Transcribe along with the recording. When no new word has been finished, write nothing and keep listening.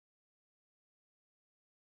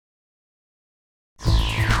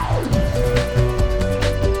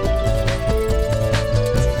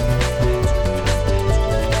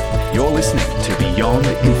beyond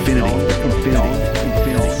infinity.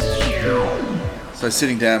 So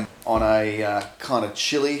sitting down on a kind of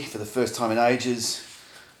chilly, for the first time in ages,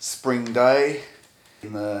 spring day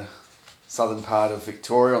in the southern part of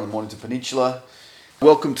Victoria on the Mornington Peninsula.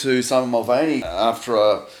 Welcome to Simon Mulvany after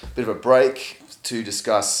a bit of a break to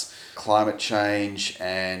discuss climate change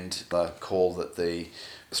and the call that the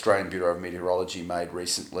Australian Bureau of Meteorology made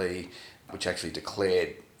recently, which actually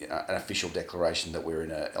declared an official declaration that we're in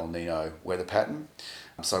a El Nino weather pattern.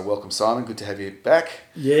 So welcome, Simon. Good to have you back.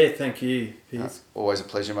 Yeah, thank you, Piers. Always a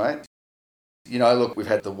pleasure, mate. You know, look, we've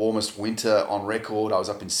had the warmest winter on record. I was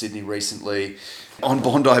up in Sydney recently on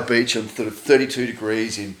Bondi Beach on 32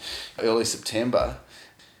 degrees in early September.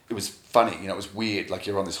 It was funny, you know, it was weird. Like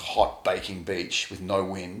you're on this hot baking beach with no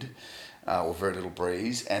wind or very little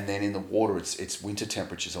breeze. And then in the water, it's winter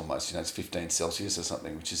temperatures almost, you know, it's 15 Celsius or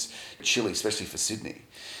something, which is chilly, especially for Sydney.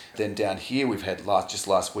 Then down here, we've had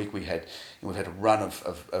last week, we've had a run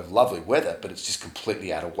of lovely weather, but it's just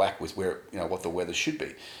completely out of whack with where, you know, what the weather should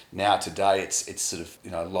be. Now today, it's sort of,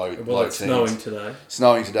 you know, low it's teens.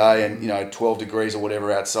 Snowing today and, you know, 12 degrees or whatever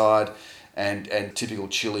outside and typical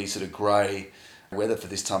chilly sort of grey weather for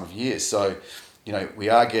this time of year. So, you know, we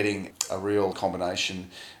are getting a real combination.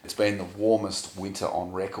 It's been the warmest winter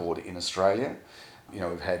on record in Australia. You know,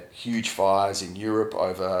 we've had huge fires in Europe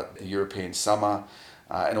over the European summer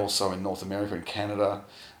and also in North America and Canada.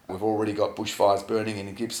 We've already got bushfires burning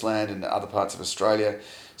in Gippsland and other parts of Australia.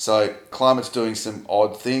 So climate's doing some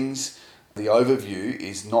odd things. The overview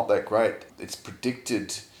is not that great. It's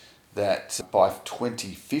predicted that by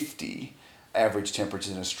 2050, average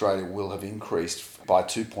temperatures in Australia will have increased by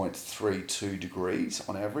 2.32 degrees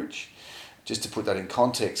on average. Just to put that in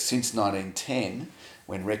context, since 1910,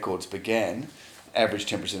 when records began, average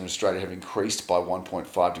temperatures in Australia have increased by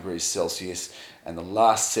 1.5 degrees Celsius, and the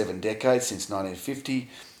last 7 decades, since 1950,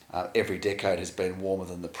 every decade has been warmer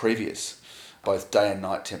than the previous. Both day and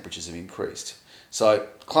night temperatures have increased. So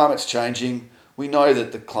climate's changing. We know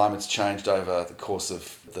that the climate's changed over the course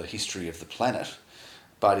of the history of the planet,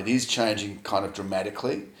 but it is changing kind of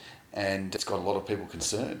dramatically, and it's got a lot of people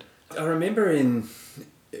concerned. I remember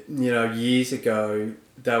years ago,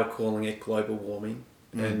 they were calling it global warming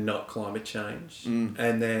and not climate change.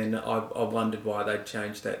 And then I wondered why they'd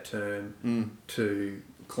changed that term to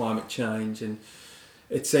climate change. And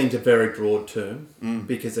it seems a very broad term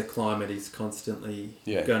because the climate is constantly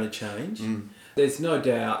going to change. There's no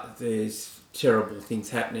doubt there's terrible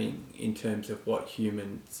things happening in terms of what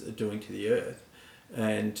humans are doing to the earth.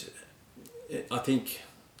 And I think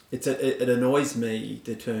it annoys me,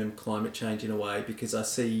 the term climate change, in a way, because I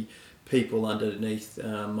see people underneath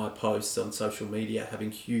my posts on social media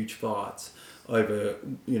having huge fights over,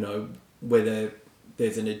 you know, whether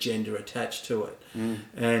there's an agenda attached to it.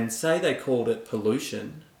 And say they called it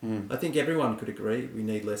pollution, I think everyone could agree we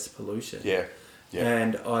need less pollution. Yeah.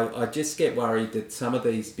 And I just get worried that some of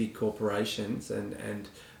these big corporations and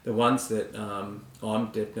the ones that I'm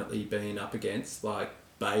definitely being up against, like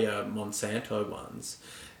Bayer, Monsanto ones,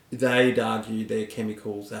 they'd argue their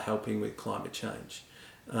chemicals are helping with climate change.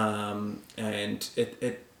 And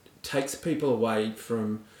it takes people away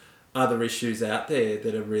from other issues out there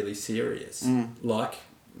that are really serious, like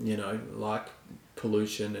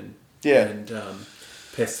pollution and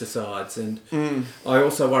pesticides. And I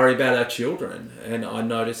also worry about our children. And I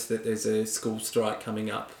noticed that there's a school strike coming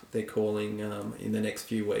up, they're calling in the next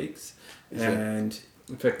few weeks,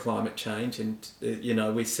 for climate change. And, you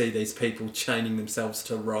know, we see these people chaining themselves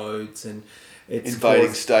to roads and it's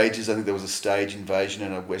invading stages. I think there was a stage invasion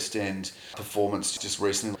and a West End performance just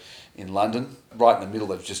recently in London. Right in the middle,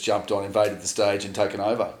 they've just jumped on, invaded the stage and taken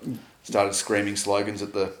over. Started screaming slogans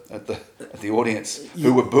at the audience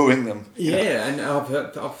who were booing them. Yeah, and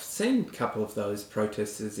I've seen a couple of those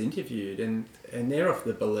protesters interviewed, and they're of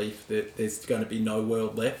the belief that there's going to be no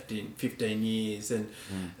world left in 15 years,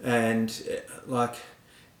 and like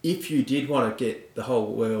if you did want to get the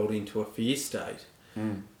whole world into a fear state,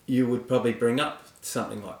 you would probably bring up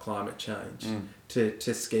something like climate change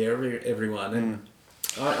to scare everyone. And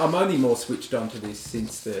I'm only more switched on to this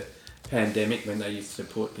since the pandemic, when they used to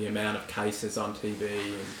put the amount of cases on TV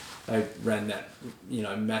and they ran that, you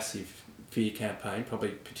know, massive fear campaign, probably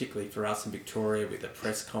particularly for us in Victoria with a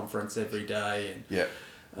press conference every day.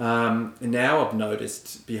 And now I've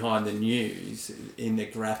noticed behind the news in the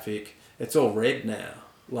graphic, it's all red now,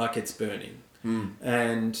 like it's burning.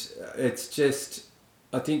 And it's just,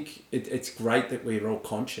 I think it's great that we're all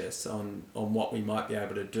conscious on what we might be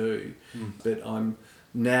able to do, but I'm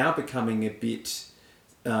now becoming a bit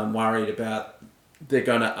worried about they're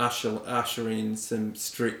going to usher in some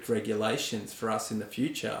strict regulations for us in the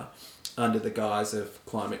future under the guise of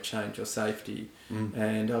climate change or safety.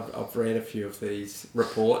 And I've read a few of these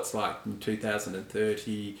reports, like in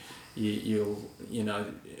 2030 you'll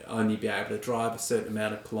only be able to drive a certain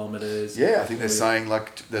amount of kilometres. Yeah, I think they're saying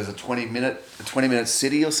like there's a 20 minute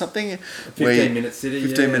city or something. 15-minute city.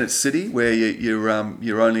 15-minute city where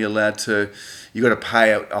you're only allowed to. You got to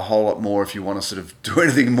pay a whole lot more if you want to sort of do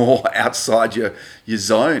anything more outside your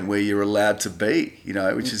zone where you're allowed to be.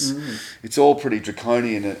 Which is it's all pretty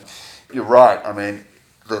draconian. You're right. I mean,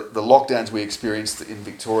 the lockdowns we experienced in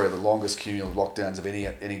Victoria, the longest cumulative lockdowns of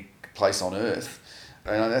any place on earth.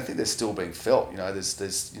 And I think they're still being felt.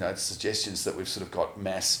 There's suggestions that we've sort of got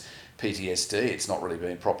mass PTSD. It's not really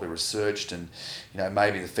been properly researched, and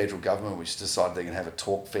maybe the federal government, which decided they're going to have a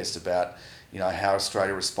talk fest about how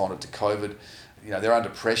Australia responded to COVID. They're under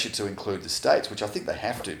pressure to include the states, which I think they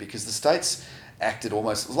have to, because the states acted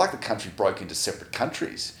almost, it was like the country broke into separate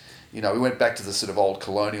countries. We went back to the sort of old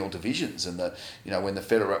colonial divisions, and when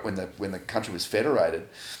the country was federated,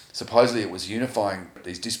 supposedly it was unifying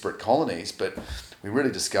these disparate colonies, but we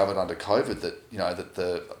really discovered under COVID that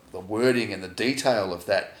the wording and the detail of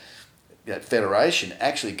that federation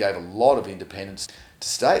actually gave a lot of independence to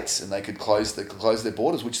states, and they could close their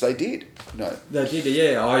borders, which they did. They did.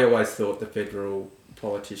 Yeah, I always thought the federal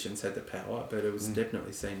politicians had the power, but it was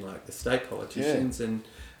definitely seemed like the state politicians, and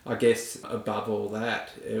I guess above all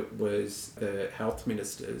that, it was the health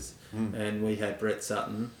ministers, and we had Brett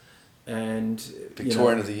Sutton, and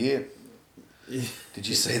Victorian of the Year. Did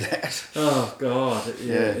you see that? Oh God,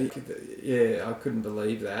 yeah, I couldn't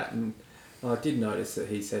believe that, and I did notice that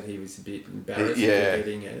he said he was a bit embarrassed for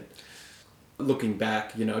getting it. Looking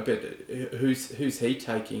back, but who's he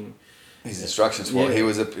taking his instructions for? It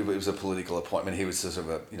was a political appointment. He was sort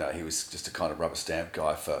of he was just a kind of rubber stamp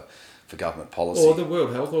guy for government policy. Or the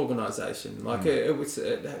World Health Organization. Like it was,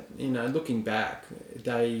 looking back,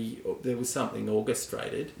 there was something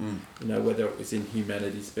orchestrated. Whether it was in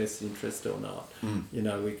humanity's best interest or not.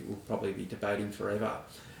 We'll probably be debating forever.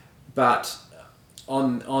 But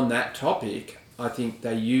on that topic, I think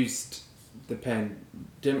they used the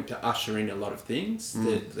pandemic to usher in a lot of things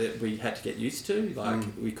that we had to get used to. Like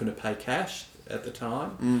we couldn't pay cash at the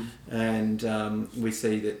time, and we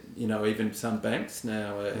see that even some banks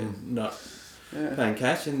now are not paying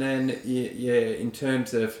cash. And then in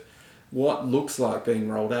terms of what looks like being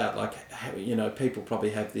rolled out, like people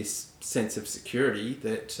probably have this sense of security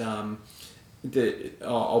that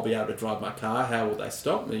I'll be able to drive my car. How will they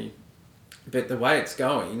stop me? But the way it's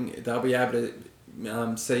going, they'll be able to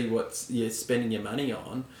see what you're spending your money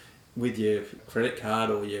on with your credit card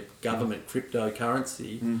or your government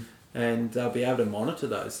cryptocurrency. And they'll be able to monitor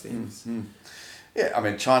those things. Yeah, I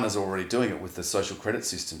mean, China's already doing it with the social credit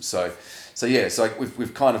system. So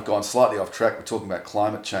we've kind of gone slightly off track. We're talking about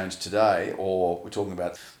climate change today, or we're talking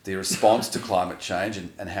about the response to climate change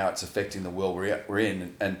and how it's affecting the world we're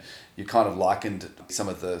in. And you kind of likened some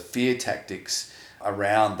of the fear tactics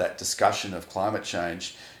around that discussion of climate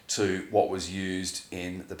change to what was used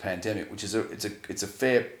in the pandemic, which is it's a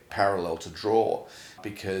fair parallel to draw,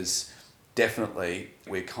 because definitely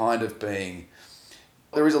we're kind of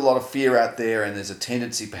there is a lot of fear out there, and there's a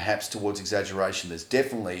tendency perhaps towards exaggeration. There's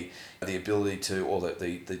definitely the ability to, or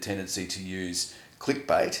the tendency to use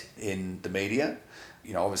clickbait in the media.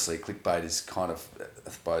 Obviously clickbait is kind of, I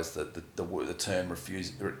suppose the term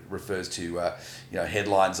refers to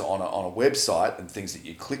headlines on a website and things that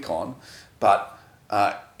you click on, but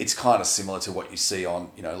it's kind of similar to what you see on,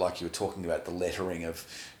 like you were talking about, the lettering of,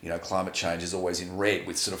 climate change is always in red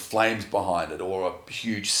with sort of flames behind it, or a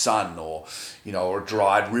huge sun, or, or a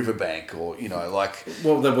dried riverbank, or, like...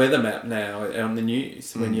 Well, the weather map now on the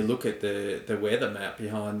news, when you look at the weather map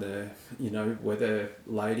behind the, weather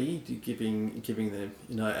lady giving the,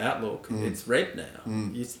 outlook, it's red now.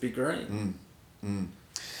 It used to be green.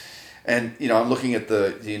 And, I'm looking at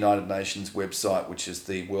the United Nations website, which is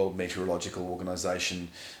the World Meteorological Organization.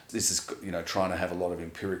 This is, trying to have a lot of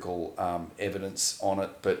empirical evidence on it.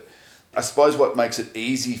 But I suppose what makes it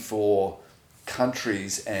easy for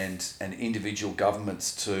countries and individual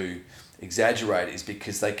governments to exaggerate is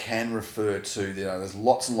because they can refer to, there's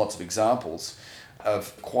lots and lots of examples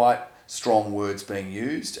of quite strong words being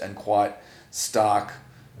used and quite stark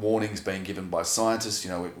warnings being given by scientists.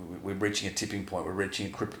 We're reaching a tipping point. We're reaching a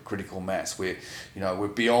critical mass. We're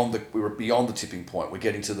beyond the tipping point. We're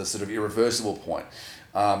getting to the sort of irreversible point.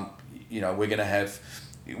 We're going to have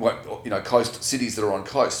coast cities that are on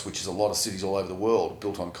coast, which is a lot of cities all over the world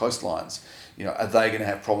built on coastlines. Are they going to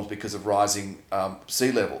have problems because of rising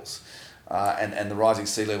sea levels? And the rising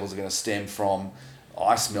sea levels are going to stem from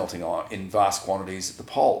ice melting in vast quantities at the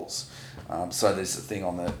poles. So there's a thing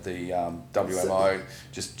on the WMO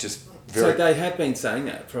just So they have been saying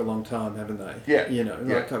that for a long time, haven't they? Yeah. You know,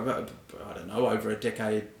 like, I don't know, over a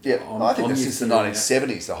decade. Yeah, I think that's since the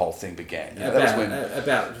 1970s the whole thing began. You know,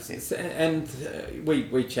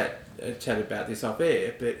 we chat about this off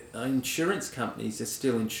air, but insurance companies are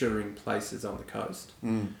still insuring places on the coast,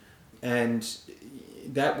 and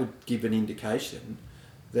that would give an indication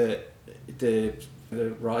that the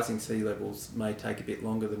rising sea levels may take a bit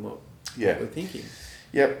longer than what we're thinking.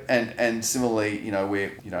 Yep, and similarly, you know,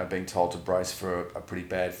 we're being told to brace for a pretty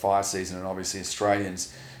bad fire season, and obviously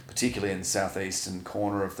Australians, particularly in the southeastern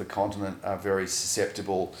corner of the continent, are very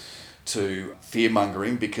susceptible to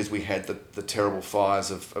fear-mongering because we had the terrible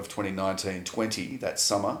fires of 2019-20 that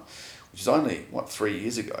summer, which is only, 3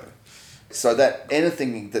 years ago. So that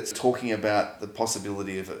anything that's talking about the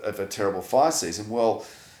possibility of a terrible fire season, well,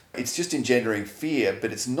 it's just engendering fear,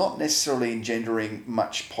 but it's not necessarily engendering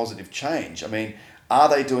much positive change. I mean, are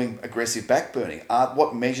they doing aggressive backburning?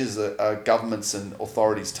 What measures are governments and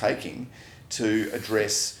authorities taking to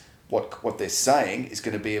address what they're saying is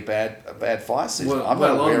going to be a bad fire season? Well, I'm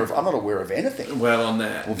not aware of anything. Well, on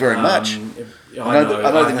that, very much. I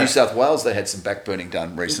know New South Wales, they had some backburning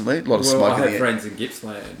done recently. A lot of smoke. I have friends in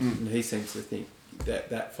Gippsland, and he seems to think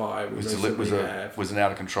that fire was an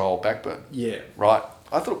out of control backburn. Yeah, right.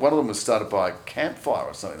 I thought one of them was started by a campfire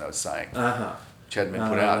or something. They were saying. Which hadn't been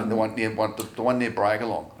put out, and the one near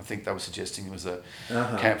Bragalong, I think they were suggesting it was a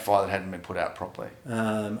campfire that hadn't been put out properly.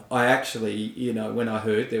 I actually, when I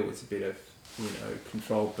heard there was a bit of,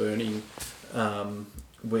 controlled burning,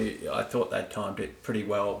 I thought they'd timed it pretty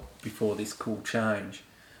well before this cool change.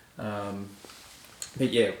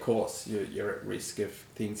 But yeah, of course, you're at risk of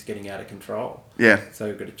things getting out of control. Yeah. So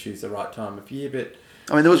you've got to choose the right time of year, but.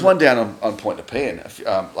 I mean, there was one down on Point Nepean,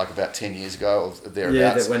 like about 10 years ago or thereabouts.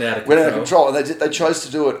 Yeah, that went out of control. And they chose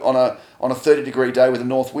to do it on a 30-degree day with a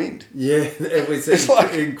north wind. Yeah, it was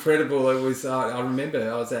incredible. It was. I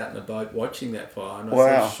remember I was out in a boat watching that fire, and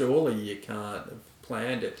I said, "Surely you can't have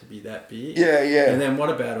planned it to be that big." Yeah, yeah. And then what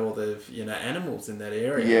about all the animals in that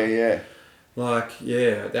area? Yeah, yeah.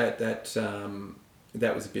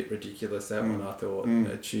 That was a bit ridiculous, that one, I thought,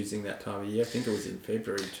 choosing that time of year. I think it was in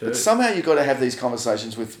February too. But somehow you've got to have these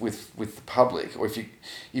conversations with the public, or if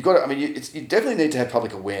you've got to, I mean, you definitely need to have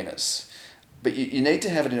public awareness, but you need to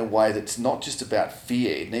have it in a way that's not just about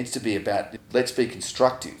fear. It needs to be about, let's be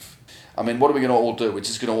constructive. I mean, what are we going to all do? We're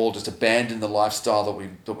just going to all just abandon the lifestyle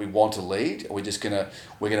that we want to lead? Are we just we're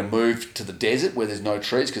going to move to the desert where there's no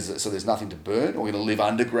trees so there's nothing to burn? Or we're going to live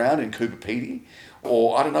underground in Cooper Pedy?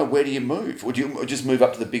 Or, I don't know, where do you move? Would you just move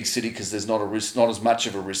up to the big city because there's not as much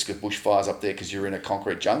of a risk of bushfires up there because you're in a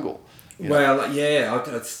concrete jungle? Well, yeah, I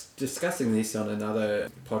was discussing this on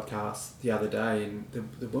another podcast the other day, and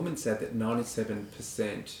the woman said that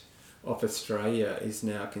 97% of Australia is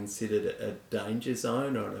now considered a danger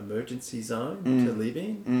zone or an emergency zone to live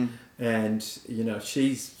in. And,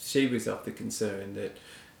 she was of the concern that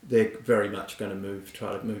they're very much going to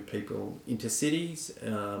try to move people into cities.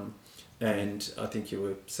 And I think you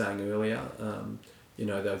were saying earlier,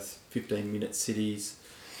 those 15-minute cities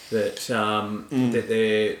that that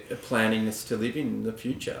they're planning us to live in the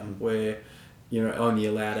future, where only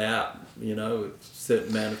allowed out a certain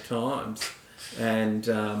amount of times, and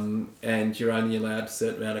you're only allowed a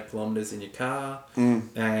certain amount of kilometres in your car,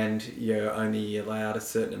 and you're only allowed a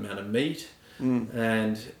certain amount of meat,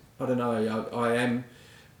 and I don't know. I am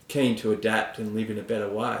keen to adapt and live in a better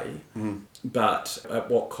way, but at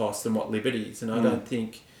what cost and what liberties? And I don't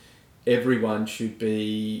think everyone should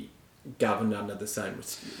be governed under the same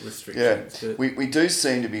restrictions. Yeah, we do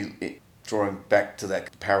seem to be drawing back to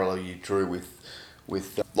that parallel you drew with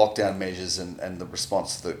lockdown measures and the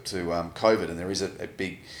response to COVID, and there is a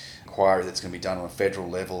big inquiry that's going to be done on a federal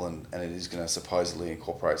level, and it is going to supposedly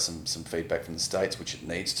incorporate some feedback from the states, which it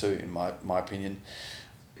needs to, in my opinion.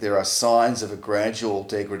 There are signs of a gradual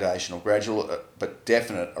degradation or gradual but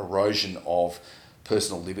definite erosion of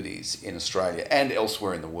personal liberties in Australia and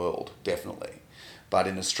elsewhere in the world, definitely. But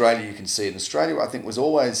in Australia, you can see in Australia, I think, was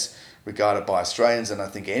always regarded by Australians and I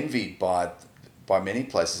think envied by many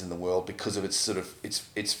places in the world because of its sort of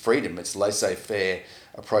its freedom, its laissez-faire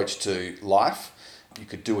approach to life. You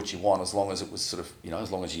could do what you want as long as it was sort of,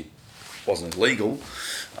 as long as you wasn't illegal.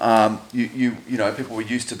 People were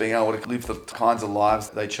used to being able to live the kinds of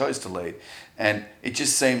lives they chose to lead, and it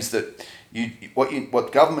just seems that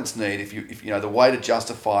what governments need, if the way to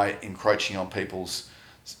justify encroaching on people's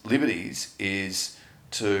liberties is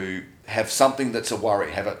to have something that's a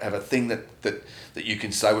worry, have a thing that you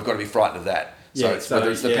can say we've got to be frightened of that. So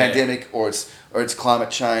whether it's the pandemic or it's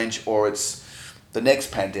climate change or it's the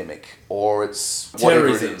next pandemic or it's whatever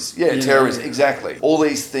terrorism. it is. Yeah, terrorism, exactly. All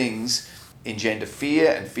these things engender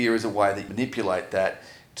fear, and fear is a way that you manipulate that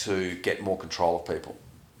to get more control of people.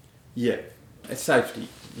 Yeah, it's safety.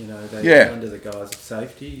 You know, under the guise of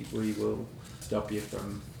safety, we will stop you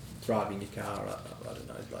from driving your car. I don't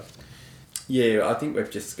know. Yeah, I think we've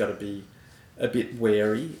just got to be a bit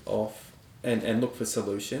wary of and look for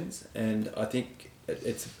solutions. And I think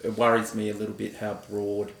it worries me a little bit how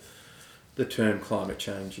broad the term climate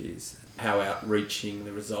change is, how outreaching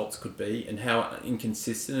the results could be, and how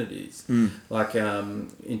inconsistent it is. Like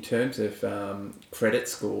in terms of credit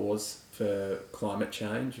scores for climate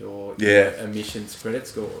change or emissions credit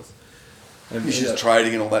scores. Emissions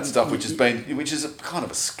trading and all that stuff, which is a kind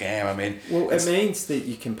of a scam. I mean, it means that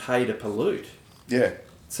you can pay to pollute. Yeah.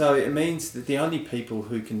 So it means that the only people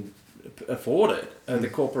who can afford it are the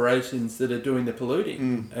corporations that are doing the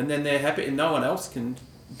polluting, and then they're happy, and no one else can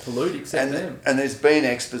pollute except them. And there's been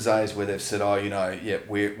exposés where they've said,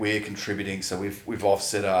 we're contributing, so we've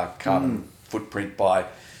offset our carbon footprint by,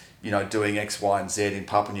 doing X, Y, and Z in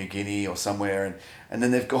Papua New Guinea or somewhere, and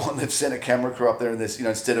then they've sent a camera crew up there, and there's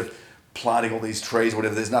instead of planting all these trees or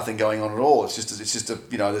whatever, there's nothing going on at all. It's just a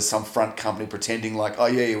there's some front company pretending like,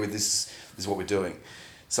 this is what we're doing.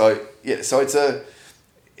 So it's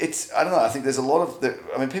I don't know. I think there's a lot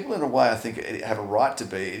of people in a way I think have a right to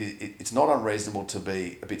be. It's not unreasonable to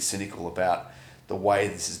be a bit cynical about the way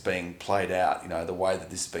this is being played out. The way that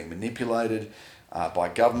this is being manipulated by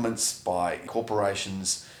governments, by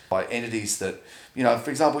corporations, by entities that for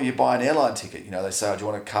example, you buy an airline ticket. They say, do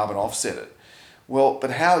you want to carbon offset it? Well,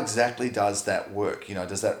 but how exactly does that work?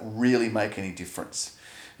 Does that really make any difference?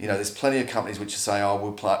 There's plenty of companies which say,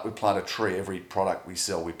 we plant a tree. Every product we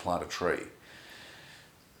sell, we plant a tree.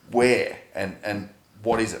 Where? And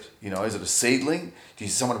what is it? Is it a seedling? Do you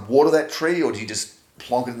someone water that tree, or do you just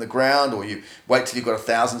plonk it in the ground, or you wait till you've got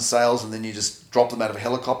 1,000 sales and then you just drop them out of a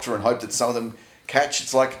helicopter and hope that some of them catch?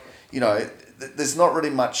 It's like, there's not really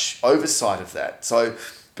much oversight of that. So,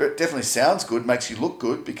 but it definitely sounds good, makes you look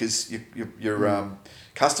good, because your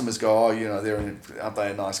customers go, aren't they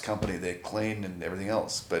a nice company? They're clean and everything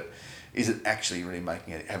else. But is it actually really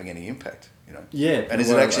having any impact? Yeah. And is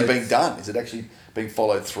it actually being done? Is it actually being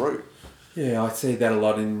followed through? Yeah, I see that a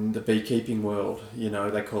lot in the beekeeping world.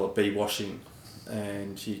 They call it bee washing,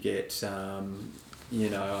 and you get,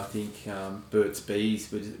 I think Burt's Bees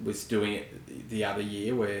was doing it the other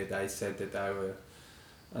year, where they said that they were,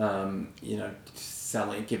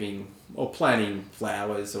 selling, giving or planting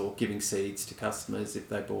flowers or giving seeds to customers if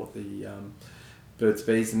they bought the Burt's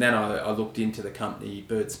Bees. And then I looked into the company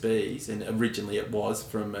Burt's Bees, and originally it was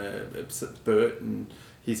from Bert and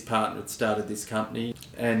his partner had started this company,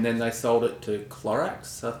 and then they sold it to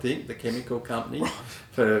Clorox, I think, the chemical company,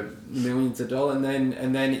 for millions of dollars.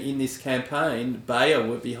 And then in this campaign, Bayer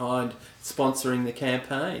were behind sponsoring the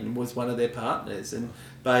campaign, was one of their partners, and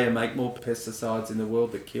Bayer make more pesticides in the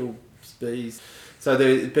world that kill bees. So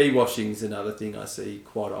the bee washing is another thing I see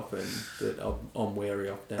quite often that I'm wary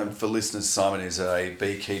of now. And for listeners, Simon is a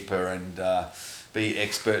beekeeper and bee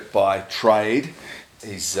expert by trade.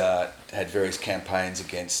 He's had various campaigns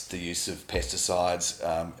against the use of pesticides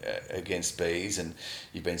against bees, and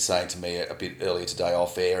you've been saying to me a bit earlier today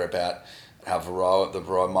off air about how the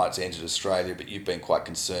varroa mites entered Australia, but you've been quite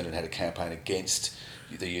concerned and had a campaign against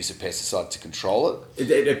the use of pesticides to control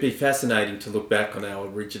it. It'd be fascinating to look back on our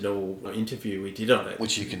original interview we did on it,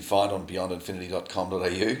 which you can find on beyondinfinity.com.au.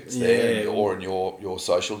 It's there, or in your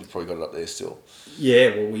social. You've probably got it up there still.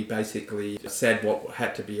 Yeah, well, we basically said what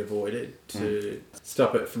had to be avoided to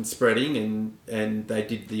stop it from spreading, and they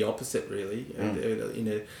did the opposite, really.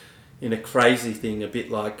 In a crazy thing, a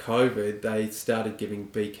bit like COVID, they started giving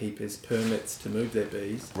beekeepers permits to move their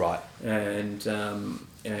bees. Right. And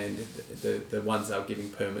the ones they were giving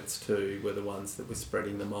permits to were the ones that were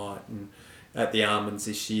spreading the mite. And at the almonds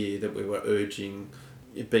this year, that we were urging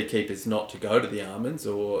beekeepers not to go to the almonds,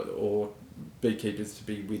 or beekeepers to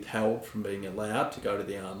be withheld from being allowed to go to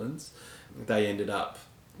the almonds. They ended up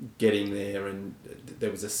getting there, and there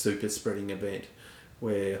was a super spreading event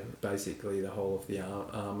where basically the whole of the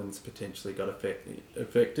almonds potentially got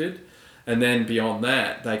affected. And then beyond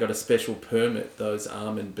that, they got a special permit, those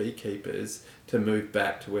almond beekeepers, to move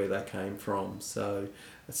back to where they came from. So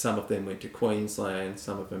some of them went to Queensland,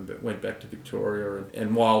 some of them went back to Victoria.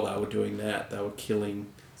 And while they were doing that, they were killing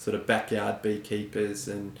sort of backyard beekeepers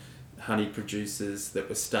and honey producers that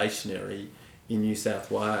were stationary in New South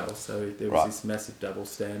Wales. So there was this massive double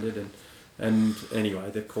standard. And anyway,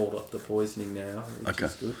 they've called off the poisoning now, which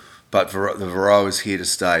is good. But the varroa is here to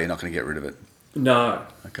stay. You're not going to get rid of it. No.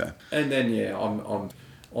 Okay. And then I'm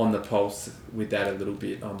on the pulse with that a little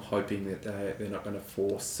bit. I'm hoping that they're not going to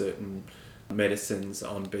force certain medicines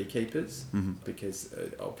on beekeepers, because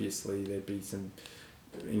obviously there'd be some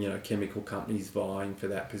chemical companies vying for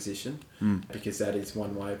that position, because that is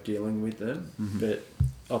one way of dealing with them. But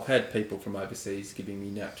I've had people from overseas giving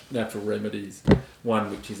me natural remedies,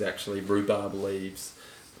 one which is actually rhubarb leaves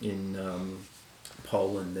in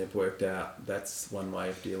Poland. They've worked out that's one way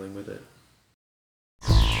of dealing with it.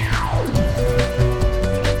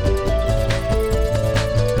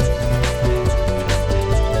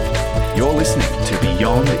 You're listening to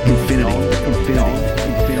Beyond Infinity.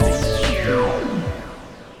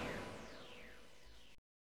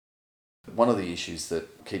 One of the issues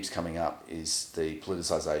that keeps coming up is the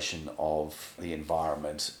politicisation of the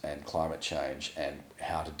environment and climate change and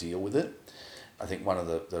how to deal with it. I think one of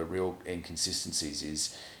the real inconsistencies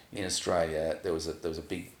is in Australia there was a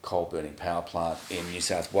big coal burning power plant in New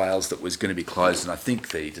South Wales that was going to be closed, and I think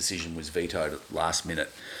the decision was vetoed at the last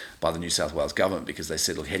minute by the New South Wales government because they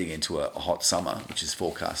said, look, heading into a hot summer, which is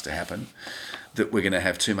forecast to happen, that we're going to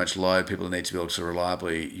have too much load. People need to be able to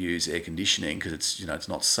reliably use air conditioning because it's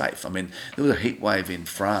not safe. I mean, there was a heat wave in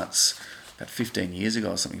France about 15 years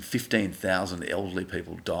ago or something. 15,000 elderly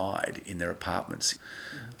people died in their apartments.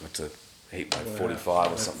 It's a heat wave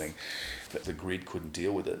 45 or something. But the grid couldn't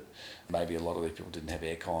deal with it. Maybe a lot of these people didn't have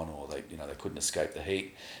aircon, or they couldn't escape the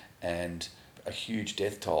heat, and a huge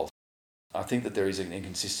death toll. I think that there is an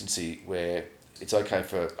inconsistency where it's okay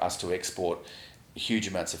for us to export huge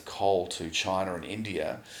amounts of coal to China and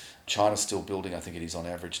India. China's still building, I think it is on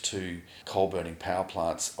average, 2 coal-burning power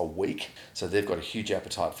plants a week. So they've got a huge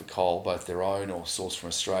appetite for coal, both their own or sourced from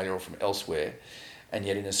Australia or from elsewhere. And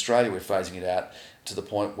yet in Australia, we're phasing it out to the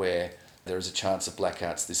point where there is a chance of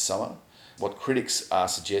blackouts this summer. What critics are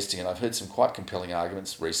suggesting, and I've heard some quite compelling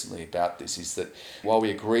arguments recently about this, is that while we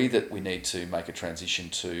agree that we need to make a transition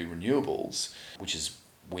to renewables, which is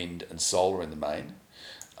wind and solar in the main,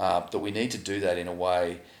 that we need to do that in a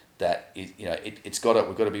way that we've got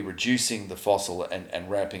to be reducing the fossil and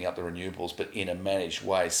ramping up the renewables, but in a managed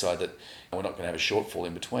way so that we're not going to have a shortfall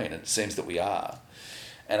in between. And it seems that we are.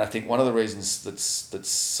 And I think one of the reasons that's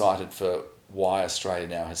cited for why Australia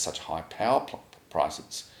now has such high power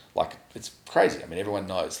prices, like it's crazy. I mean, everyone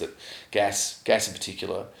knows that gas in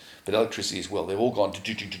particular, but electricity as well, they've all gone to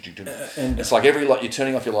and it's like every light, you're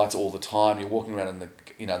turning off your lights all the time. You're walking around in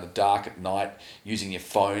the dark at night using your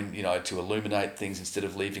phone, to illuminate things instead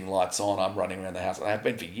of leaving lights on. I'm running around the house, and I have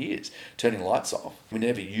been for years, turning lights off. We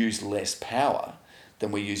never used less power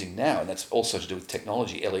than we're using now, and that's also to do with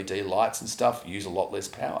technology. LED lights and stuff use a lot less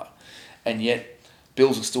power, and yet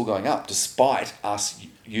bills are still going up despite us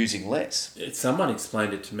using less. Someone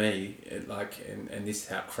explained it to me, and this is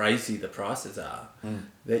how crazy the prices are,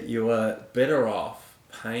 that you are better off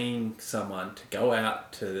paying someone to go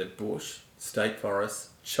out to the bush, state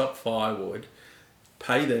forest, chop firewood,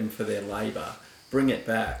 pay them for their labour, bring it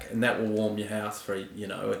back, and that will warm your house for,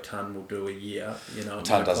 a tonne will do a year. A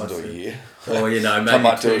tonne doesn't do a year. Or, maybe tonne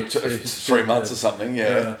might do 3 months or something,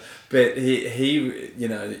 yeah. But he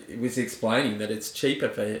was explaining that it's cheaper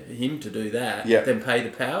for him to do that than pay the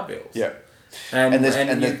power bills. Yeah. And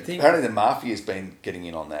apparently the mafia's been getting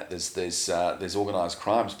in on that. There's organised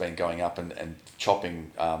crime's been going up and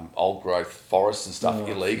chopping old growth forests and stuff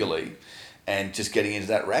illegally, and just getting into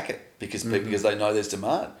that racket because they know there's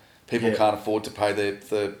demand. People can't afford to pay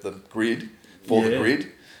the grid for the grid,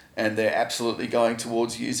 and they're absolutely going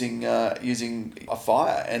towards using a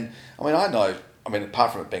fire. And I mean,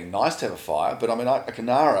 apart from it being nice to have a fire, but a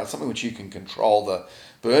Canara, something which you can control the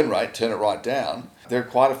burn rate, turn it right down. There are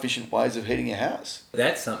quite efficient ways of heating your house.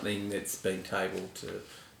 That's something that's been tabled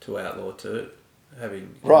to outlaw too. Not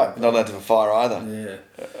allowed to have a fire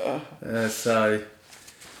either. So.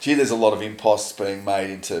 Gee, there's a lot of imposts being made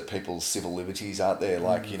into people's civil liberties, aren't there?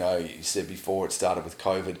 Like, you said before, it started with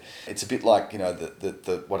COVID. It's a bit like,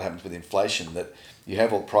 what happens with inflation, that you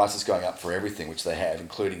have all prices going up for everything, which they have,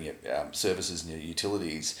 including your services and your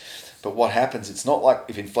utilities. But what happens, it's not like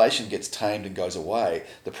if inflation gets tamed and goes away,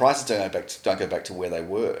 the prices don't go back to where they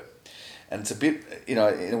were. And it's a bit, in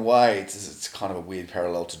a way, it's kind of a weird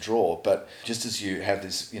parallel to draw. But just as you have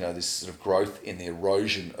this, this sort of growth in the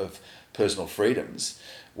erosion of personal freedoms,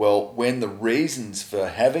 well, when the reasons for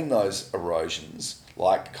having those erosions,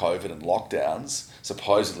 like COVID and lockdowns,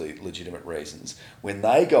 supposedly legitimate reasons, when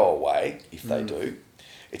they go away, if they do,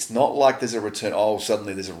 it's not like there's a return,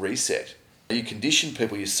 suddenly there's a reset. You condition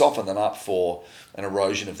people, you soften them up for an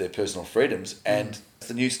erosion of their personal freedoms, and it's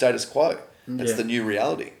the new status quo. It's the new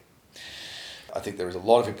reality. I think there is a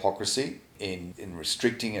lot of hypocrisy in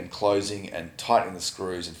restricting and closing and tightening the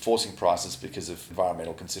screws and forcing prices because of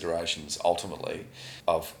environmental considerations, ultimately,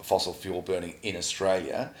 of fossil fuel burning in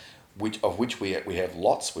Australia, which we have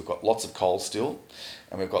lots. We've got lots of coal still,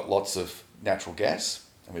 and we've got lots of natural gas,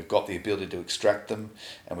 and we've got the ability to extract them,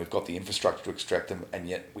 and we've got the infrastructure to extract them, and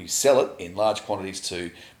yet we sell it in large quantities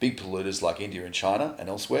to big polluters like India and China and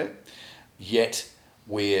elsewhere. Yet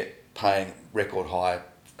we're paying record high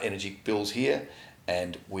energy bills here,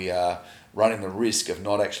 and we are running the risk of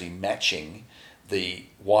not actually matching the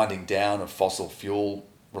winding down of fossil fuel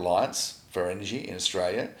reliance for energy in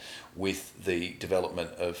Australia with the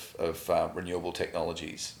development of renewable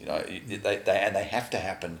technologies. They have to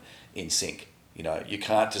happen in sync. You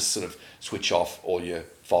can't just sort of switch off all your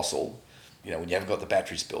fossil, when you haven't got the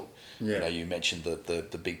batteries built. Yeah. You mentioned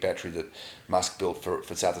the big battery that Musk built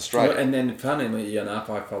for South Australia. Well, and then funnily enough,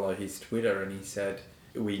 I follow his Twitter, and he said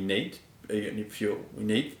we need fuel. We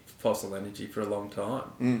need fossil energy for a long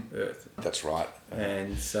time. Earth. That's right.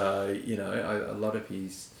 And so a lot of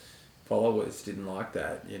his followers didn't like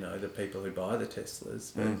that. The people who buy the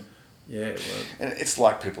Teslas. But yeah, well, and it's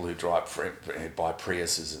like people who buy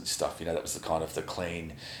Priuses and stuff. That was the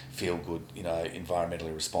clean, feel good,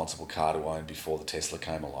 environmentally responsible car to own before the Tesla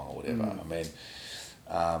came along or whatever. I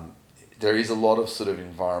mean, there is a lot of sort of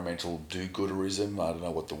environmental do-gooderism. I don't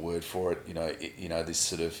know what the word for it. This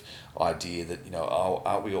sort of idea that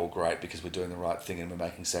aren't we all great because we're doing the right thing and we're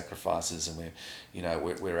making sacrifices and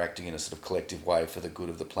we're acting in a sort of collective way for the good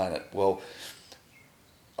of the planet. Well,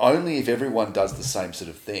 only if everyone does the same sort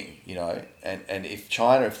of thing, and if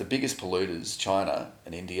the biggest polluters, China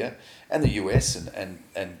and India and the US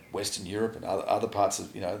and Western Europe and other parts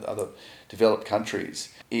of, other developed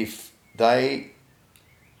countries, if they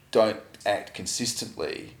don't act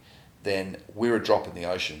consistently, then we're a drop in the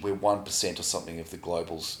ocean. We're 1% or something of the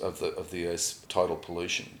globals of the Earth's total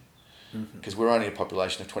pollution, because we're only a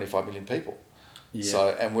population of 25 million people. Yeah.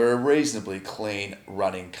 So, and we're a reasonably clean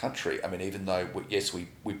running country. I mean, even though, yes,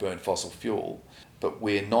 we burn fossil fuel, but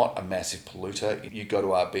we're not a massive polluter. You go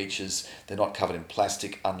to our beaches, they're not covered in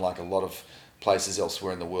plastic, unlike a lot of places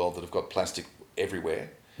elsewhere in the world that have got plastic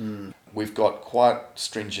everywhere. We've got quite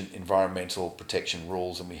stringent environmental protection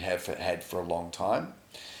rules, and we have had for a long time.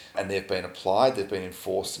 And they've been applied, they've been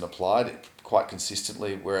enforced and applied quite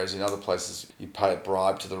consistently, whereas in other places you pay a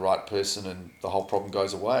bribe to the right person and the whole problem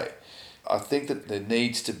goes away. I think that there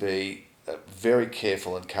needs to be a very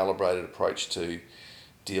careful and calibrated approach to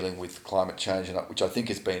dealing with climate change, which I think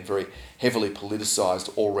has been very heavily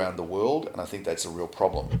politicised all around the world, and I think that's a real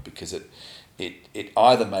problem because it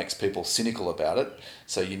either makes people cynical about it.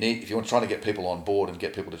 So if you're trying to get people on board and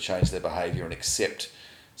get people to change their behaviour and accept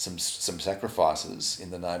some sacrifices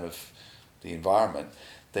in the name of the environment,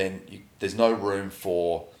 then there's no room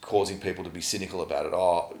for causing people to be cynical about it.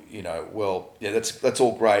 That's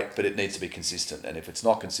all great, but it needs to be consistent. And if it's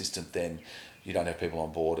not consistent, then you don't have people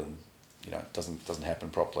on board, and it doesn't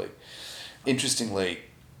happen properly. Interestingly,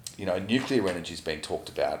 nuclear energy has been talked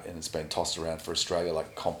about, and it's been tossed around for Australia,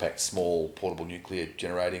 like compact, small, portable nuclear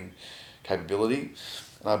generating capability.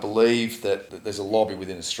 And I believe that there's a lobby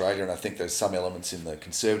within Australia, and I think there's some elements in the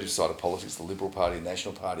Conservative side of politics, the Liberal Party and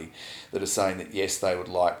National Party, that are saying that, yes, they would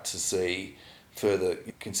like to see further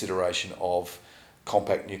consideration of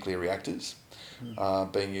compact nuclear reactors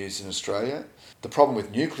being used in Australia. The problem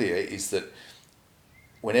with nuclear is that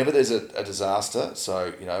whenever there's a disaster,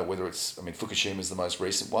 so, whether Fukushima is the most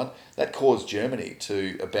recent one, that caused Germany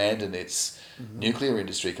to abandon its nuclear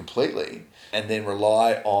industry completely and then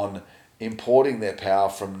rely on importing their power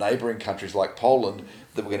from neighbouring countries like Poland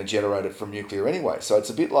that were going to generate it from nuclear anyway. So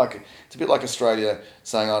it's a bit like Australia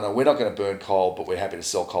saying, oh no, we're not going to burn coal, but we're happy to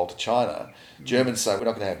sell coal to China. Germans say we're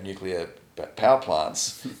not going to have nuclear power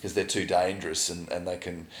plants because they're too dangerous and they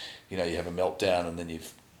can, you have a meltdown and then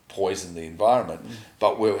you've poisoned the environment.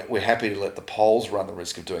 But we're happy to let the Poles run the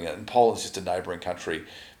risk of doing it. And Poland's just a neighbouring country,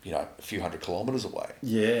 a few hundred kilometres away.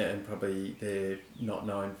 Yeah, and probably they're not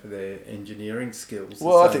known for their engineering skills.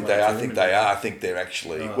 Well, I think they are. I think they're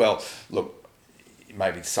actually, well, look,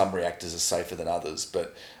 maybe some reactors are safer than others,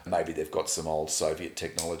 but maybe they've got some old Soviet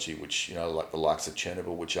technology, which, like the likes of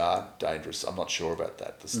Chernobyl, which are dangerous. I'm not sure about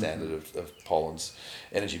that, the standard of Poland's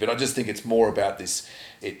energy. But I just think it's more about this.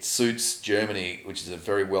 It suits Germany, which is a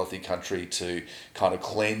very wealthy country, to kind of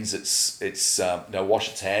cleanse its wash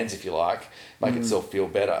its hands, if you like, make itself feel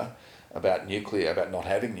better about nuclear, about not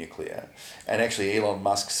having nuclear. And actually Elon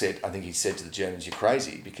Musk said to the Germans, you're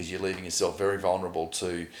crazy because you're leaving yourself very vulnerable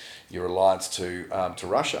to your reliance to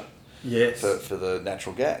Russia. Yes. For the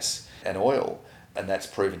natural gas and oil. And that's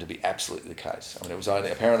proven to be absolutely the case. I mean,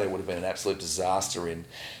 apparently it would have been an absolute disaster in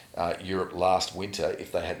Europe last winter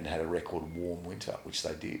if they hadn't had a record warm winter, which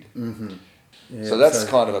they did. Mm-hmm. Yeah, so that's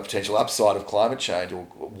kind of a potential upside of climate change or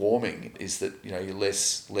warming, is that, you're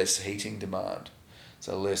less heating demand.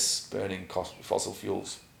 So less burning fossil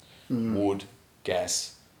fuels, wood,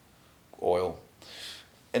 gas, oil.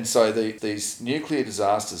 And so these nuclear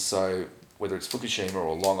disasters, so whether it's Fukushima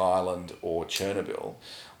or Long Island or Chernobyl,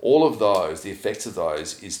 all of those, the effects of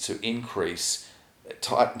those is to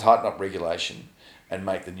tighten up regulation and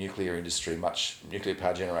make the nuclear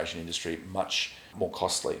power generation industry much more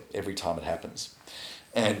costly every time it happens.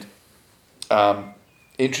 And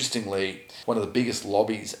interestingly, one of the biggest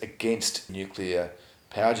lobbies against nuclear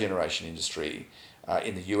power generation industry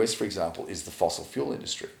in the US, for example, is the fossil fuel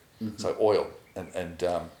industry. So oil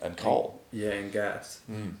and coal. Yeah, and gas.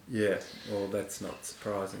 Yeah, well, that's not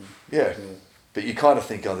surprising. Yeah. But you kind of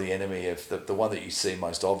think of the enemy of the one that you see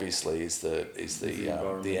most obviously is the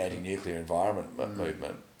anti-nuclear environment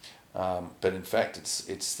movement. But in fact,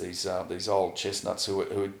 it's these old chestnuts who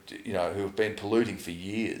have been polluting for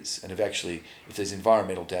years and have actually, if there's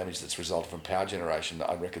environmental damage that's resulted from power generation,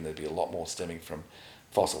 I reckon there'd be a lot more stemming from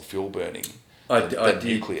fossil fuel burning than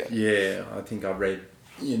nuclear. Yeah, I think I read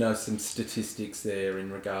some statistics there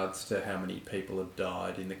in regards to how many people have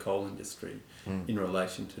died in the coal industry in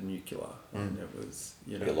relation to nuclear, and it was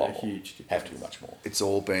a huge difference. Have to be much more. It's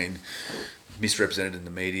all been misrepresented in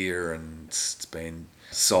the media, and it's been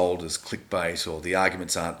sold as clickbait, or the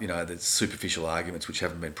arguments aren't, the superficial arguments which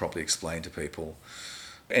haven't been properly explained to people.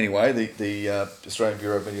 Anyway, the Australian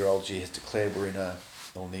Bureau of Meteorology has declared we're in a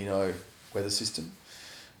El Nino weather system,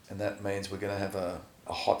 and that means we're going to have a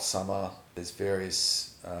hot summer. There's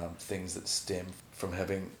various things that stem from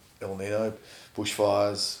having El Nino,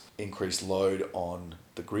 bushfires, increased load on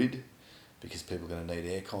the grid because people are going to need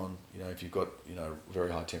aircon. If you've got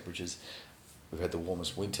very high temperatures, we've had the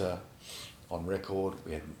warmest winter on record.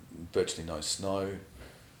 We had virtually no snow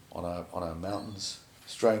on our mountains.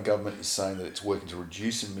 Australian government is saying that it's working to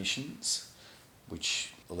reduce emissions,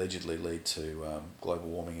 which allegedly lead to global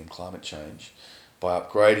warming and climate change, by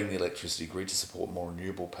upgrading the electricity grid to support more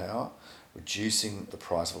renewable power, reducing the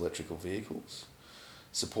price of electrical vehicles,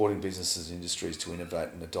 supporting businesses and industries to innovate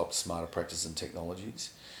and adopt smarter practices and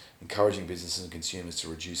technologies, encouraging businesses and consumers to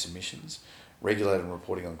reduce emissions, regulating and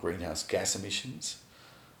reporting on greenhouse gas emissions,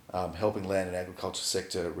 helping land and agriculture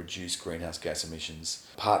sector reduce greenhouse gas emissions,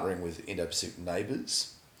 partnering with Indo-Pacific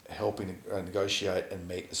neighbours, helping negotiate and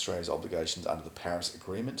meet Australia's obligations under the Paris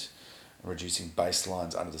Agreement, and reducing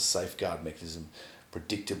baselines under the safeguard mechanism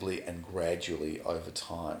predictably and gradually over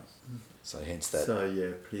time. So hence that. So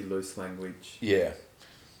yeah, pretty loose language. Yeah,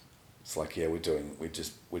 it's like we're doing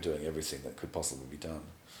everything that could possibly be done.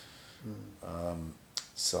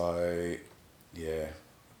 So yeah,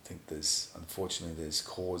 I think unfortunately there's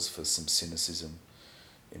cause for some cynicism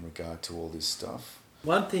in regard to all this stuff.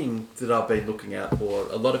 One thing that I've been looking out for,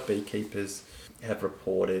 a lot of beekeepers have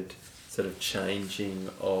reported sort of changing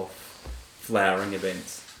of flowering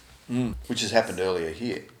events. Which has happened earlier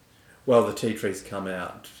here. Well, the tea trees come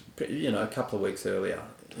out, a couple of weeks earlier.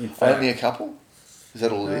 In fact, only a couple? Is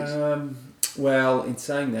that all it is? Well, in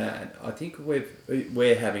saying that, I think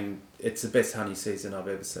we're having, it's the best honey season I've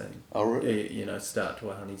ever seen. Oh, really? Start to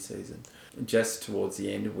a honey season. Just towards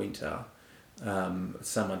the end of winter,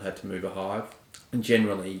 someone had to move a hive. And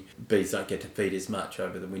generally, bees don't get to feed as much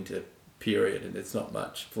over the winter period, and there's not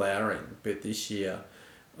much flowering. But this year,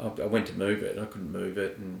 I went to move it, and I couldn't move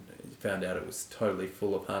it, and found out it was totally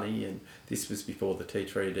full of honey, and this was before the tea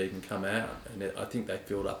tree had even come out. And I think they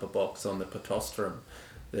filled up a box on the Pittosporum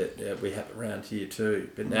that we have around here too.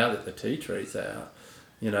 But now that the tea tree's out,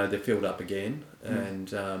 they're filled up again,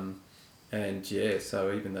 and yeah,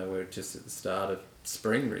 so even though we're just at the start of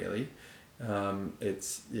spring, really,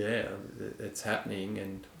 it's happening,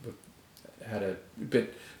 and we've had a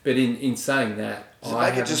bit. But in saying that, does it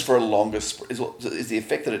make it just for a longer spring? Is the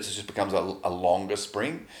effect that it just becomes a longer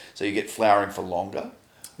spring, so you get flowering for longer?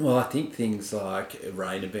 Well, I think things like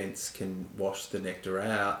rain events can wash the nectar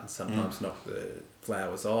out and sometimes knock the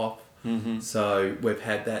flowers off. Mm-hmm. So we've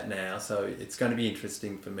had that now. So it's going to be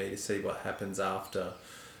interesting for me to see what happens after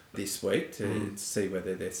this week to see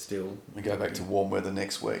whether they're still... We go back to warm weather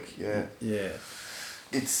next week, yeah. Yeah.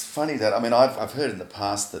 It's funny that, I've heard in the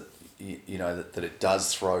past that, that it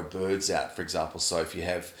does throw birds out, for example. So if you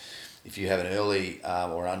have an early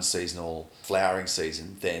or unseasonal flowering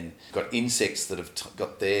season, then you've got insects that have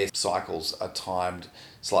got their cycles are timed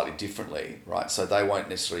slightly differently, right? So they won't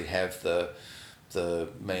necessarily have the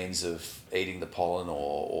means of eating the pollen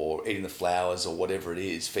or eating the flowers or whatever it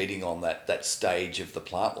is, feeding on that stage of the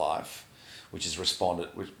plant life, which is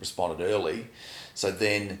responded early. So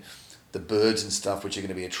then the birds and stuff which are going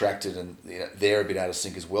to be attracted, and they're a bit out of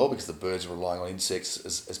sync as well, because the birds are relying on insects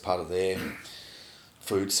as part of their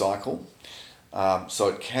food cycle. So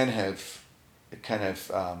it can have it can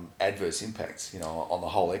have adverse impacts, on the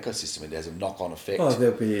whole ecosystem. It has a knock-on effect. Oh,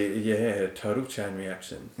 there'll be a total chain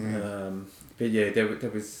reaction. But yeah,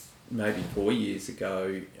 there was maybe 4 years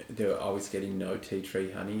ago. I was getting no tea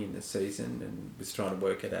tree honey in the season and was trying to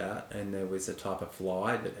work it out. And there was a type of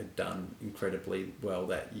fly that had done incredibly well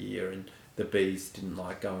that year, and the bees didn't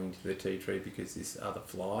like going to the tea tree because this other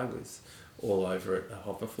fly was all over it, a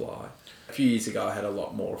hopper fly. A few years ago, I had a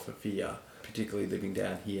lot more of a fear, particularly living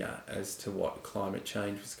down here, as to what climate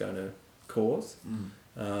change was going to cause.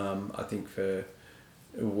 I think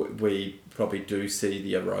we probably do see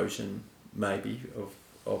the erosion maybe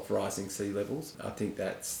of rising sea levels. I think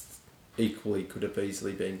that's equally could have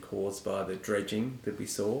easily been caused by the dredging that we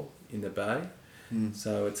saw in the bay.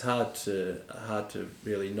 So it's hard to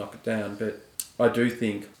really knock it down, but I do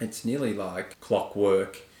think it's nearly like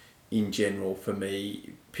clockwork in general for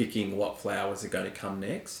me, picking what flowers are going to come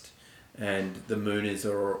next. And the mooners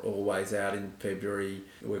are always out in February.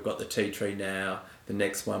 We've got the tea tree now. The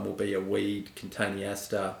next one will be a weed,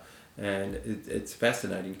 Contaniaster, and it's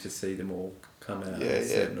fascinating to see them all come out in a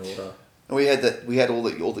certain order. And we had all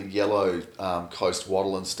the yellow coast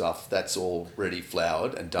wattle and stuff. That's already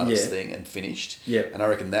flowered and done its thing and finished. Yeah. And I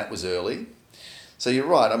reckon that was early. So you're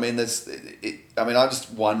right. I mean, I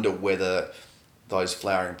just wonder whether those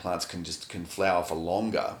flowering plants can flower for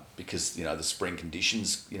longer because the spring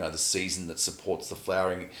conditions, the season that supports the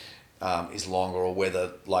flowering is longer, or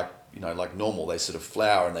whether like normal they sort of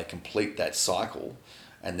flower and they complete that cycle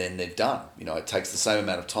and then they're done. It takes the same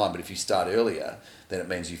amount of time, but if you start earlier, then it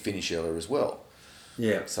means you finish earlier as well.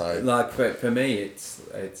 Yeah. So like for me, it's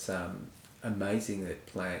amazing that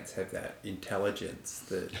plants have that intelligence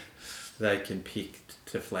that they can pick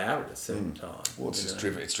to flower at a certain time. Well, it's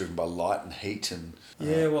driven by light and heat and.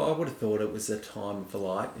 Well, I would have thought it was a time of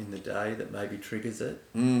light in the day that maybe triggers it.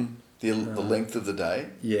 The length of the day.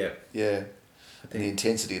 Yeah. Yeah. And the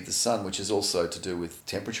intensity of the sun, which is also to do with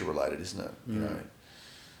temperature related, isn't it?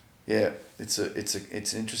 Yeah, it's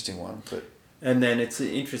an interesting one, but. And then it's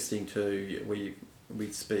interesting too.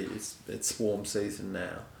 We speak. It's swarm season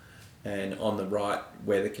now, and on the right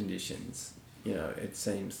weather conditions, it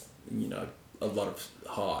seems a lot of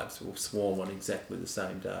hives will swarm on exactly the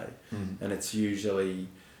same day, and it's usually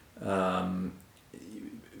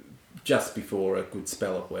just before a good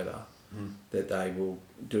spell of weather that they will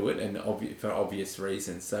do it, and for obvious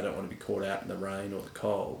reasons, they don't want to be caught out in the rain or the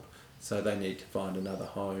cold, so they need to find another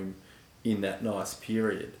home in that nice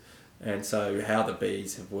period. And so how the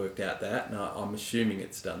bees have worked out that, and I'm assuming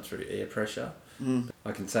it's done through air pressure.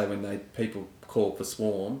 I can say when people call for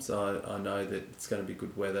swarms, I know that it's going to be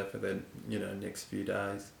good weather for the next few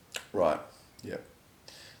days. Right. Yeah.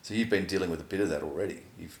 So you've been dealing with a bit of that already.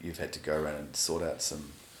 You've had to go around and sort out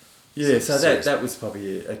some. Yeah. So that was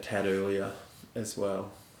probably a tad earlier as well.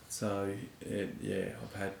 So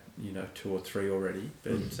I've had 2 or 3 already,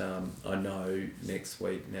 but I know next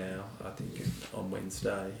week now. I think on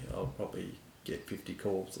Wednesday I'll probably get 50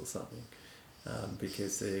 calls or something,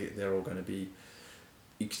 because they're all going to be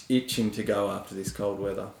itching to go after this cold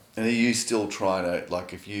weather. And are you still trying to,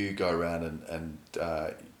 like, if you go around and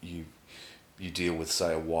you deal with,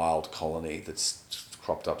 say, a wild colony that's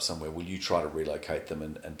cropped up somewhere, will you try to relocate them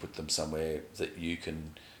and put them somewhere that you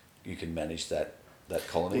can manage that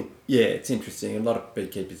colony? Yeah, it's interesting. A lot of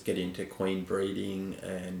beekeepers get into queen breeding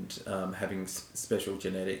and having special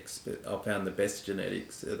genetics, but I found the best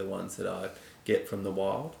genetics are the ones that I get from the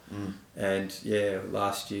wild. And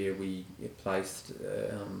last year we placed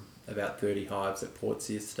about 30 hives at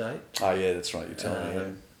Portsea Estate. Oh yeah, that's right, you're telling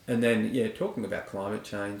me. And then, talking about climate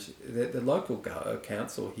change, the local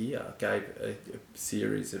council here gave a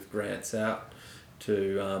series of grants out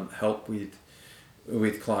to help with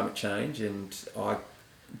climate change, and I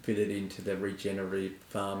fitted into the regenerative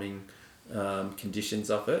farming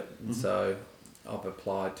conditions of it. And so I've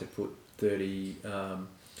applied to put 30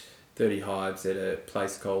 hives at a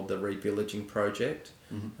place called the Revillaging Project.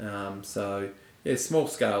 Small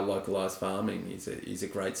scale localised farming is a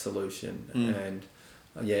great solution, and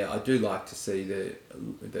I do like to see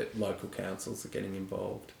that local councils are getting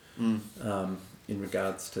involved in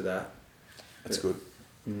regards to that. That's good.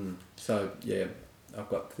 So I've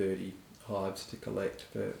got 30 hives to collect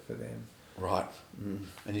for them. Right.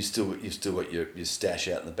 And you've still got your stash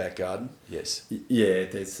out in the back garden? Yes. Yeah,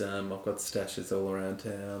 there's I've got stashes all around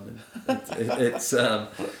town. And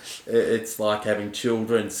it's like having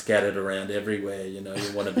children scattered around everywhere. You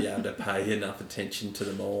want to be able to pay enough attention to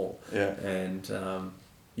them all. Yeah. And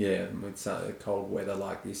when cold weather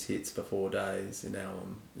like this hits for 4 days, and now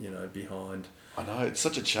I'm behind. I know, it's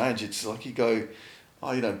such a change. It's like you go,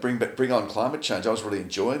 bring on climate change. I was really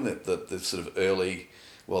enjoying the sort of early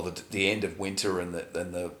well, the end of winter and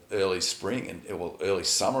the early spring and early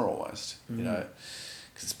summer almost, you know,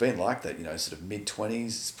 because it's been like that, you know, sort of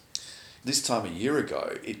mid-20s. This time a year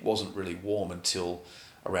ago, it wasn't really warm until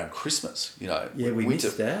around Christmas, you know. Yeah, we winter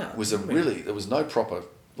missed out. Was there was no proper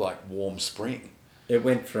like warm spring. It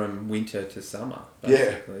went from winter to summer,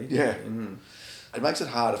 basically. Yeah. It makes it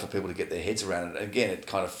harder for people to get their heads around it. Again, it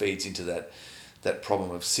kind of feeds into that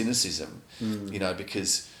problem of cynicism, you know,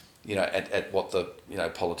 because, you know, at what the, you know,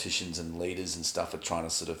 politicians and leaders and stuff are trying to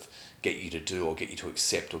sort of get you to do or get you to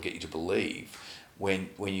accept or get you to believe, when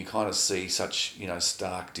you kind of see such, you know,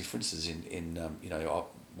 stark differences in you know,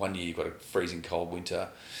 one year you've got a freezing cold winter,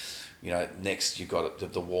 you know, next you've got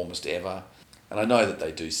the warmest ever. And I know that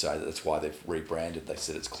they do say that that's why they've rebranded. They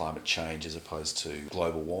said it's climate change as opposed to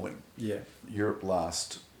global warming. Yeah. Europe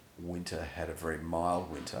last winter had a very mild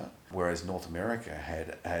winter, whereas North America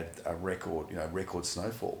had a record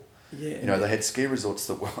snowfall. Yeah. You know, they had ski resorts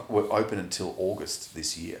that were open until August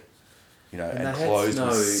this year. You know, and they closed had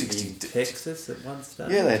with snow 60 in Texas at one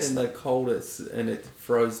stage. Yeah, that's in the coldest, and it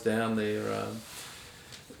froze down their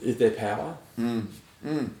power.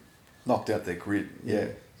 Knocked out their grid. Yeah.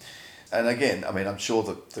 And again, I mean, I'm sure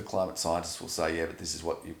that the climate scientists will say, yeah, but this is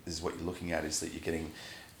what you're looking at, is that you're getting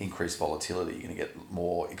increased volatility. You're going to get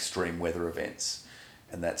more extreme weather events,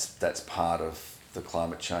 and that's part of the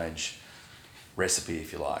climate change recipe,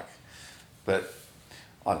 if you like. But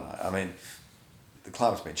I don't know. I mean, the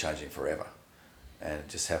climate's been changing forever, and it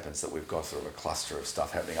just happens that we've got sort of a cluster of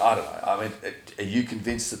stuff happening. I don't know. I mean, are you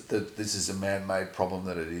convinced that this is a man-made problem?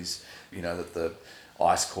 That it is, you know, that the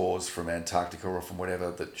ice cores from Antarctica or from whatever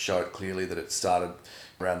that show it clearly that it started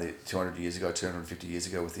around the 250 years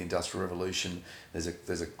ago with the Industrial Revolution. There's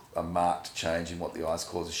a marked change in what the ice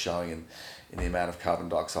cores are showing in the amount of carbon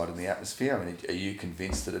dioxide in the atmosphere. I mean, are you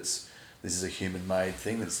convinced that this is a human-made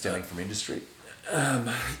thing that's stemming from industry?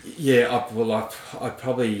 Yeah, I'd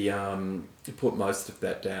probably put most of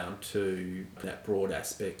that down to that broad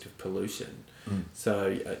aspect of pollution.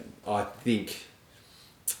 So I think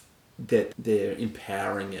that they're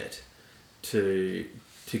empowering it to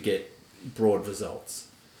get broad results,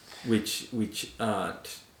 which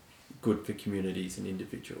aren't good for communities and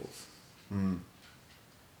individuals.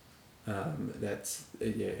 That's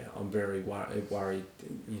I'm very worried,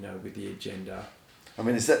 you know, with the agenda. I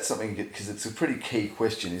mean, is that something, because it's a pretty key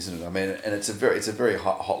question, isn't it? I mean, and it's a very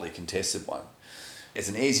hotly contested one. It's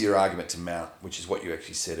an easier argument to mount, which is what you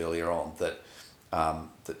actually said earlier on, that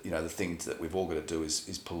you know, the thing that we've all got to do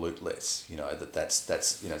is pollute less. You know,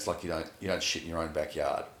 that's you know, it's like you don't shit in your own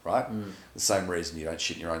backyard, right? The same reason you don't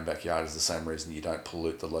shit in your own backyard is the same reason you don't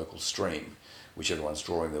pollute the local stream, which everyone's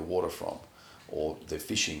drawing their water from, or the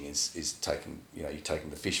fishing is taking, you know, you're taking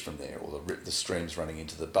the fish from there, or the stream's running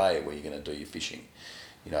into the bay where you're going to do your fishing.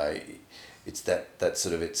 You know, it's that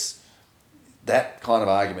sort of, it's that kind of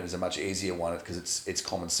argument is a much easier one because it's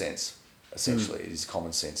common sense. Essentially, it is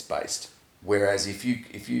common sense based. Whereas if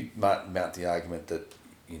you mount the argument that,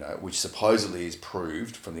 you know, which supposedly is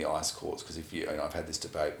proved from the ice cores, because I've had this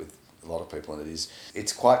debate with a lot of people, and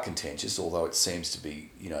it's quite contentious, although it seems to be,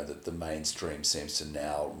 you know, that the mainstream seems to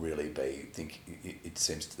now really there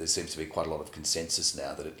seems to be quite a lot of consensus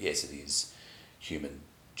now that it is human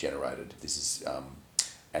generated. This is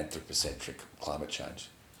anthropocentric climate change.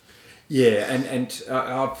 Yeah, and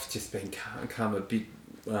I've just become a bit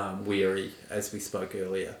weary, as we spoke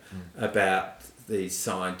earlier, about these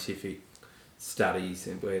scientific studies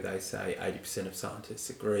and where they say 80% of scientists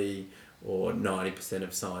agree, or 90%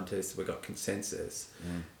 of scientists, we've got consensus.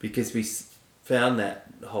 Because we found that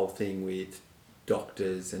whole thing with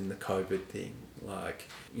doctors and the COVID thing. Like,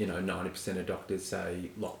 you know, 90% of doctors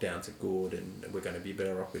say lockdowns are good and we're going to be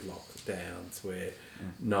better off with lockdowns, where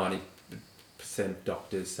 90% of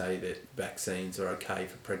doctors say that vaccines are okay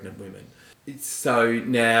for pregnant women. So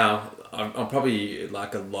now I'm probably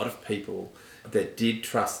like a lot of people that did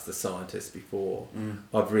trust the scientists before.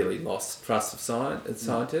 I've really lost trust of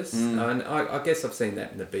scientists. And I guess I've seen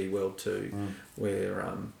that in the B world too, where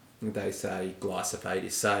they say glyphosate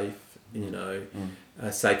is safe, you know,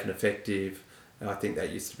 safe and effective. I think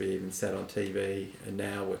that used to be even said on TV, and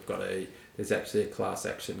now there's actually a class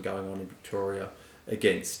action going on in Victoria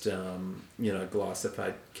against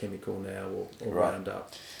glyphosate chemical now, or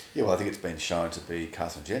Roundup. Yeah, well, I think it's been shown to be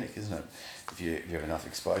carcinogenic, isn't it? If you have enough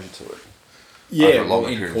exposure to it. Yeah, well,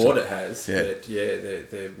 in court it has, but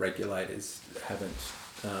the regulators haven't.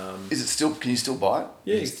 Is it still? Can you still buy it?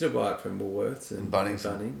 Yeah, you can still buy it from Woolworths and Bunnings.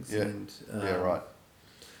 And right.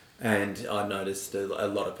 And I noticed a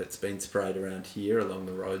lot of it's been sprayed around here along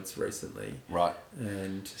the roads recently. Right.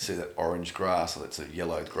 And see that orange grass, or that's a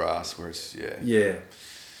yellowed grass, where it's Yeah.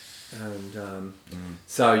 And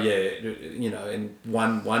so in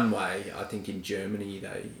one way, I think in Germany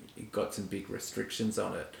they got some big restrictions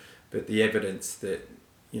on it, but the evidence that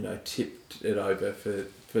tipped it over for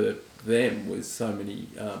them was so many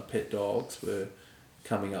pet dogs were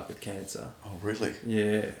coming up with cancer. Oh, really?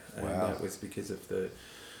 Yeah, and Wow. that was because of the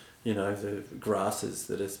grasses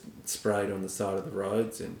that are sprayed on the side of the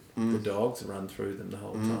roads, and the dogs run through them the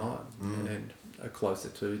whole time and are closer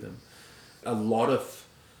to them. A lot of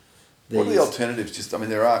these... What are the alternatives?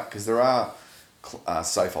 There are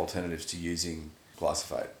safe alternatives to using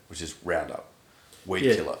glyphosate, which is Roundup,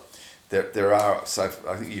 weed killer. There are safe.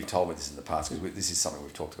 I think you've told me this in the past, because this is something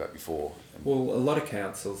we've talked about before. Well, a lot of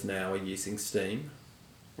councils now are using steam,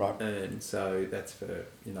 right? And so that's for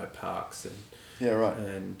parks and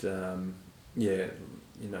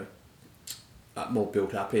more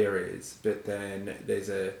built up areas. But then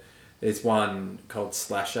there's one called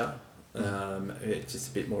Slasher. It's just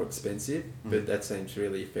a bit more expensive, but that seems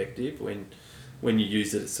really effective. When you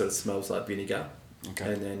use it, it sort of smells like vinegar.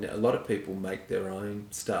 Okay. And then a lot of people make their own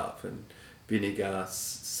stuff, and vinegar,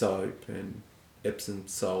 soap, and Epsom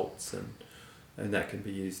salts, and that can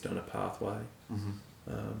be used on a pathway.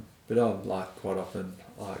 But I'm quite often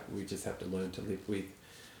we just have to learn to live with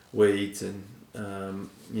weeds, and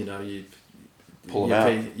you pull them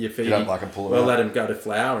out. You feed. You don't like them, pull them out. Let them go to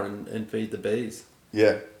flower and feed the bees.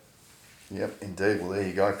 Yeah. Yep, indeed. Well, there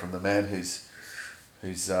you go, from the man whose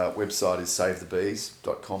website is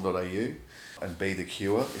savethebees.com.au, and Be the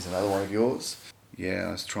Cure is another one of yours. Yeah,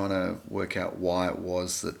 I was trying to work out why it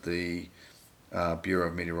was that the Bureau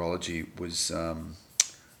of Meteorology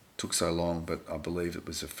took so long, but I believe it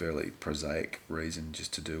was a fairly prosaic reason,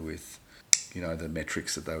 just to do with the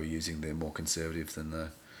metrics that they were using. They're more conservative than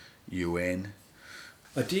the UN.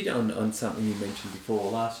 I did on something you mentioned before.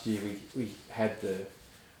 Last year we had the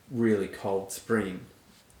really cold spring.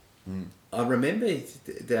 I remember they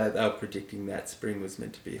were predicting that spring was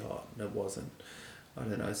meant to be hot, and it wasn't. I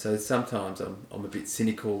don't know. So sometimes I'm a bit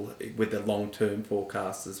cynical with the long-term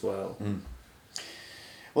forecast as well.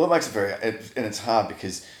 Well, it makes it and it's hard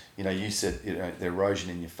because you said the erosion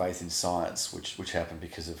in your faith in science, which happened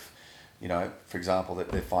because of for example,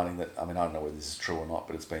 that they're finding that, I don't know whether this is true or not,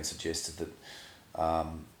 but it's been suggested that I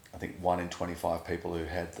think 1 in 25 people who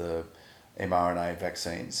had the mRNA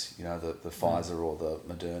vaccines, the Pfizer or the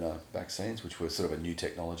Moderna vaccines, which were sort of a new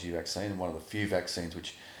technology vaccine, and one of the few vaccines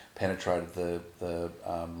which penetrated the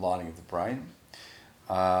lining of the brain.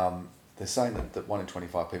 They're saying that 1 in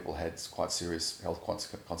 25 people had quite serious health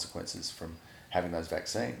consequences from having those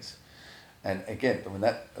vaccines. And again,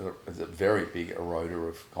 that is a very big eroder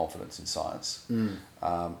of confidence in science.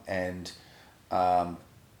 And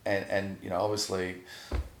obviously,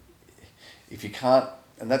 if you can't,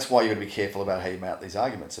 and that's why you've got to be careful about how you mount these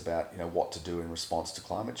arguments about what to do in response to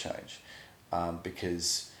climate change,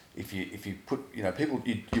 because if you put people,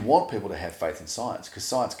 you want people to have faith in science, because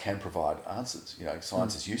science can provide answers.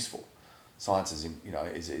 Science is useful. Science is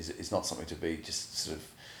not something to be just sort of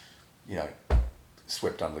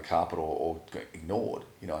swept under the carpet or ignored.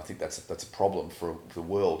 I think that's a problem for the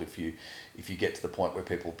world if you get to the point where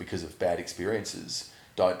people, because of bad experiences,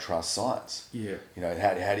 don't trust science. Yeah.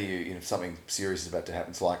 How do you, if something serious is about to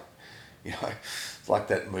happen, it's like, it's like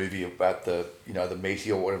that movie about the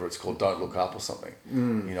meteor or whatever it's called, Don't Look Up or something.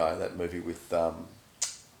 That movie with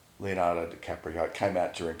Leonardo DiCaprio. It came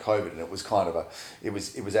out during COVID, and it was kind of it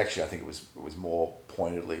was actually, I think it was more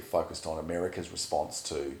pointedly focused on America's response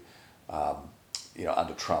to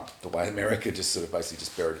under Trump, the way America just sort of basically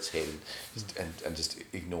just buried its head and just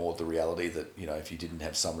ignored the reality that if you didn't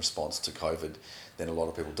have some response to COVID, then a lot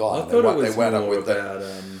of people died. I thought it was more about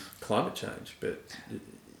climate change, but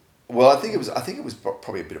well, I think it was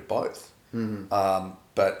probably a bit of both.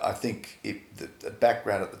 But I think the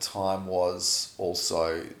background at the time was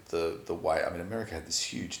also the way. America had this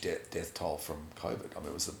huge death toll from COVID.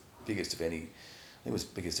 It was the biggest of any. I think it was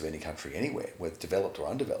the biggest of any country anywhere, whether developed or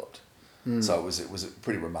undeveloped. So it was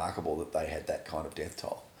pretty remarkable that they had that kind of death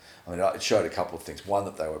toll. It showed a couple of things. One,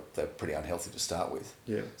 that they're pretty unhealthy to start with.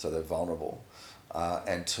 Yeah. So they're vulnerable,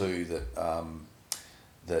 and two,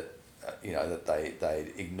 that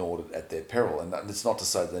they ignored it at their peril. And it's not to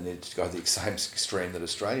say that they needed to go to the same extreme that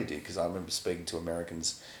Australia did, because I remember speaking to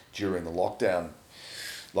Americans during the lockdowns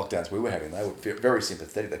we were having. They were very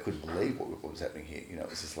sympathetic. They couldn't believe what was happening here. It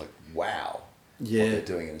was just like, wow. Yeah. What they're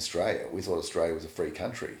doing in Australia. We thought Australia was a free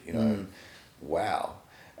country, Wow.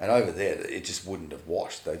 And over there, it just wouldn't have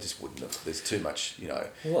washed. They just wouldn't have. There's too much,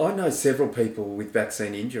 Well, I know several people with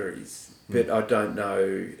vaccine injuries, but I don't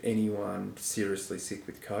know anyone seriously sick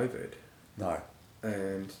with COVID. No.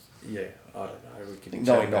 And yeah, I don't know. We can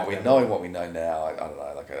Knowing what we know now, I don't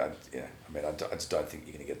know. I just don't think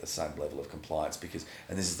you're going to get the same level of compliance because,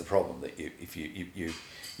 and this is the problem, that if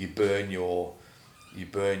you burn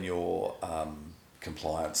your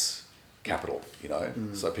compliance capital,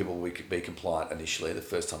 so people will be compliant initially the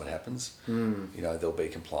first time it happens. They'll be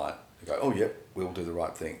compliant. They go, oh yep, we'll do the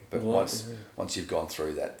right thing. But once you've gone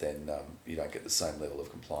through that, then you don't get the same level of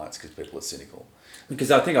compliance because people are cynical. Because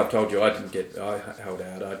I think I've told you I held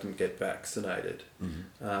out. I didn't get vaccinated.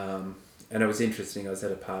 And it was interesting. I was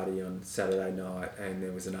at a party on Saturday night, and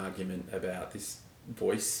there was an argument about this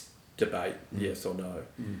voice debate, yes or no.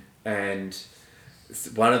 And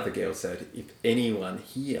one of the girls said, if anyone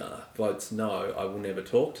here votes no, I will never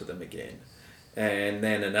talk to them again. And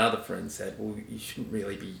then another friend said, well, you shouldn't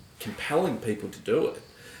really be compelling people to do it.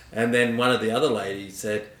 And then one of the other ladies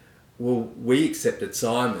said, well, we accepted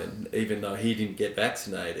Simon even though he didn't get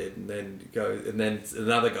vaccinated. And then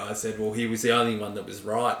another guy said, well, he was the only one that was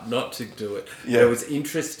right not to do it. Yeah. It was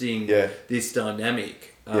interesting, this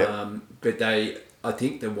dynamic. But I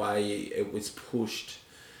think the way it was pushed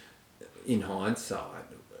in hindsight,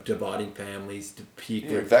 dividing families to peer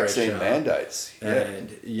group vaccine pressure, mandates,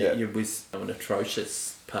 and it was an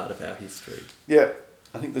atrocious part of our history. Yeah,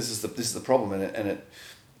 I think this is the problem, and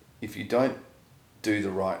if you don't do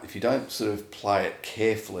the right, if you don't sort of play it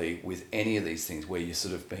carefully with any of these things, where you're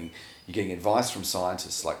getting advice from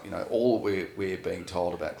scientists, like all we're being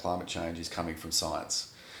told about climate change is coming from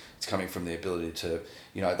science. It's coming from the ability to,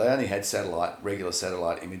 they only had regular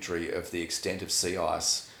satellite imagery of the extent of sea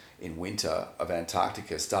ice in winter of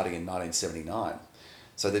Antarctica starting in 1979.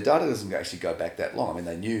 So the data doesn't actually go back that long. I mean,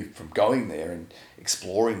 they knew from going there and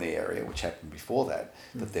exploring the area, which happened before that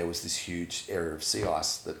there was this huge area of sea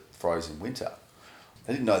ice that froze in winter.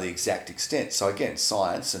 They didn't know the exact extent. So again,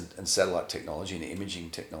 science and satellite technology and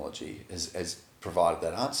imaging technology has provided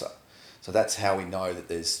that answer. So that's how we know that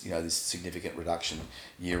there's this significant reduction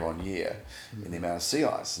year on year in the amount of sea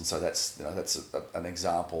ice. And so that's an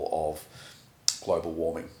example of global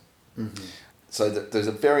warming. So there's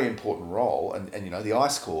a very important role, and the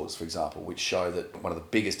ice cores, for example, which show that one of the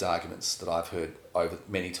biggest arguments that I've heard over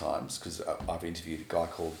many times, because I've interviewed a guy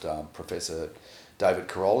called Professor David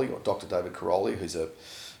Caroli, or Dr. David Caroli, who's a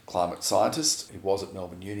climate scientist. He was at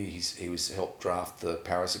Melbourne Uni. He helped draft the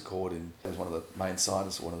Paris Accord, and he was one of the main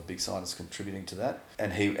scientists, one of the big scientists contributing to that.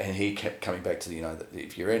 And he kept coming back to that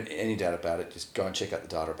if you're in any doubt about it, just go and check out the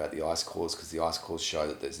data about the ice cores, because the ice cores show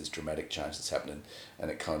that there's this dramatic change that's happening,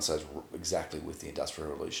 and it coincides exactly with the Industrial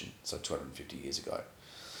Revolution, so 250 years ago,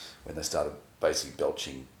 when they started basically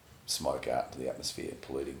belching smoke out into the atmosphere,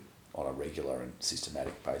 polluting on a regular and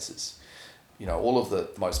systematic basis. All of the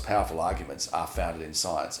most powerful arguments are founded in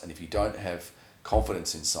science. And if you don't have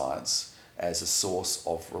confidence in science as a source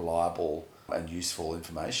of reliable and useful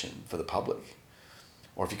information for the public,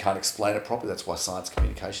 or if you can't explain it properly, that's why science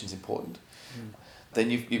communication is important,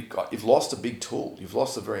 then you've lost a big tool. You've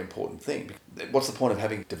lost a very important thing. What's the point of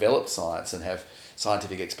having developed science and have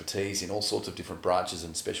scientific expertise in all sorts of different branches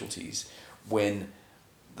and specialties when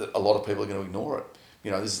a lot of people are going to ignore it?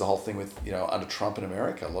 This is the whole thing with, under Trump in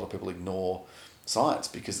America, a lot of people ignore science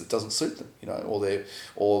because it doesn't suit them,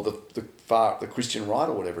 or the Christian right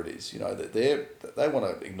or whatever it is, they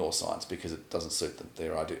want to ignore science because it doesn't suit them.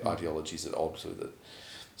 Their ideologies at odds with it.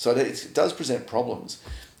 So it does present problems.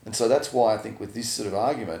 And so that's why I think with this sort of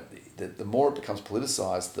argument, the more it becomes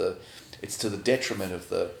politicised, it's to the detriment of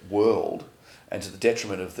the world and to the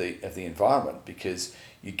detriment of the environment, because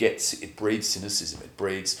it breeds cynicism. It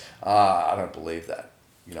breeds, I don't believe that.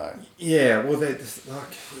 Yeah, well,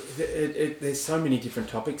 there's so many different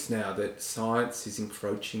topics now that science is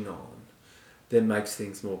encroaching on that makes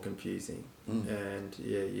things more confusing. And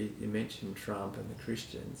you mentioned Trump and the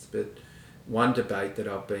Christians, but one debate that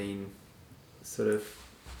I've been sort of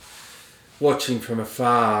watching from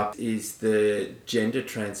afar is the gender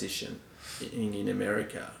transition in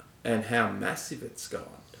America and how massive it's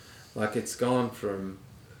gone. Like, it's gone from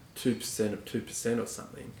 2% of 2% or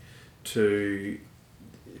something to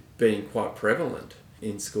being quite prevalent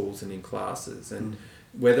in schools and in classes, and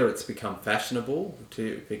whether it's become fashionable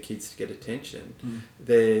for kids to get attention,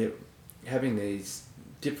 they're having these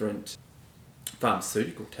different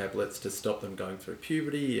pharmaceutical tablets to stop them going through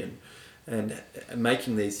puberty and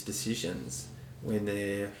making these decisions when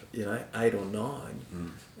they're 8 or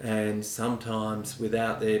 9, and sometimes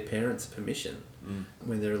without their parents' permission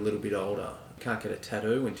when they're a little bit older. You can't get a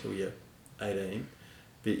tattoo until you're 18.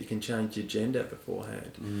 But you can change your gender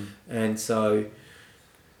beforehand. And so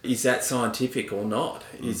Is that scientific or not?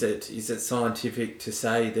 Is it scientific to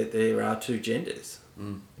say that there are two genders?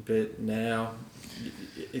 But now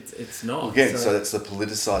it's not. Well, again, so that's the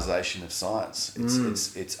politicisation of science.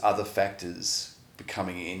 It's other factors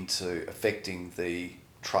coming into affecting the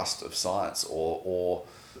trust of science or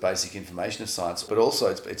basic information of science, but also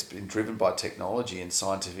it's been driven by technology and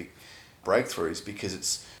scientific breakthroughs, because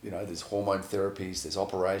it's, there's hormone therapies, there's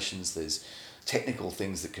operations, there's technical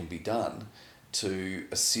things that can be done to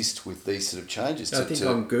assist with these sort of changes. I think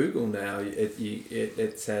on Google now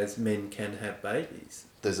it says men can have babies.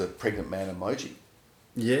 There's a pregnant man emoji.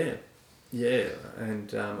 Yeah,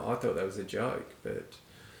 and I thought that was a joke, but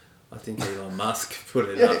I think Elon Musk put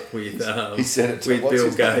it up with he said it to with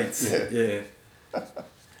Bill Gates. Yeah.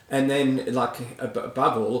 And then, like,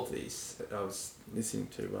 above all of this, I was listening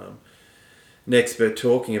to an expert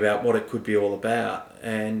talking about what it could be all about,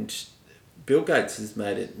 and Bill Gates has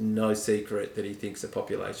made it no secret that he thinks the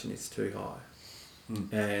population is too high.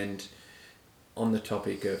 And on the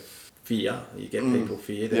topic of fear, you get people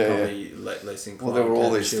fear, they're probably less inclined. Well, there were all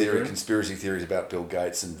these children. conspiracy theories about Bill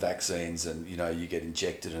Gates and vaccines, and you get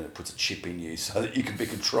injected and it puts a chip in you so that you can be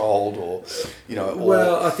controlled, or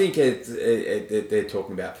Well, I think they're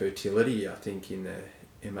talking about fertility. I think in the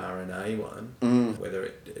mRNA one, whether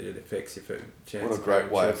it affects your chance. What a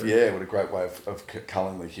great way of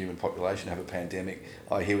culling the human population. Have a pandemic.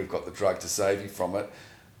 Here we've got the drug to save you from it,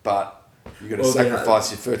 but you've got to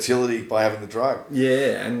sacrifice your fertility by having the drug.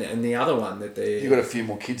 Yeah, and the other one that you've got a few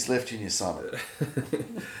more kids left in your stomach.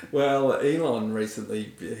 Well, Elon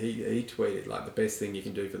recently, he tweeted, like, the best thing you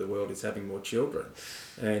can do for the world is having more children.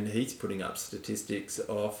 And he's putting up statistics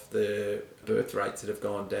of the birth rates that have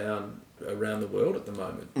gone down around the world at the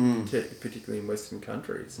moment, particularly in Western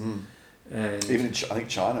countries. And even in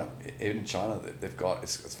China, they've got, I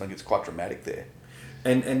think it's quite dramatic there.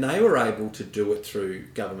 And they were able to do it through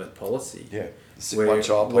government policy. Yeah, one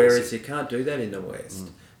child policy. Whereas you can't do that in the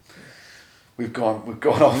West. We've gone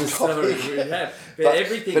off topic. We have, but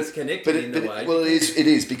everything's connected in the way. Well, it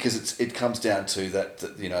is because it comes down to that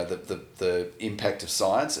the impact of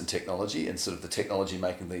science and technology, and sort of the technology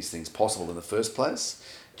making these things possible in the first place.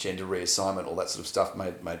 Gender reassignment, all that sort of stuff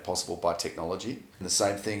made possible by technology. And the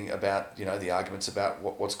same thing about, the arguments about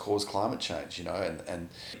what's caused climate change, and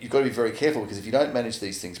you've got to be very careful, because if you don't manage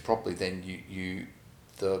these things properly, then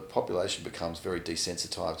the population becomes very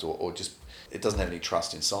desensitized, or just, it doesn't have any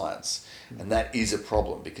trust in science. And that is a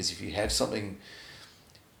problem, because if you have something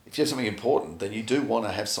important, then you do want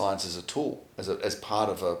to have science as a tool, as part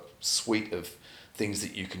of a suite of things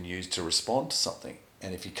that you can use to respond to something.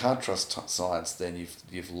 And if you can't trust science, then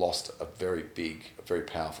you've lost a very big, a very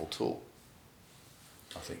powerful tool,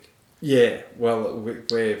 I think. Yeah, well,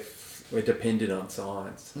 we're dependent on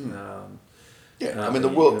science.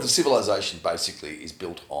 The civilization basically is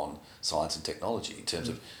built on science and technology in terms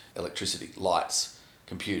of electricity, lights,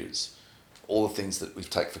 computers, all the things that we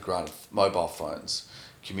take for granted, mobile phones,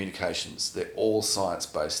 communications. They're all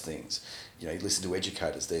science-based things. You listen to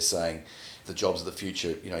educators, they're saying the jobs of the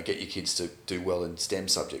future, get your kids to do well in STEM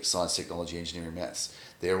subjects, science, technology, engineering, maths.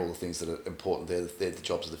 They're all the things that are important. They're the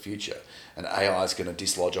jobs of the future. And AI is going to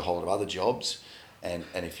dislodge a whole lot of other jobs. And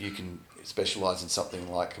if you can specialise in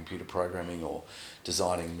something like computer programming or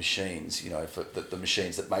designing machines, for the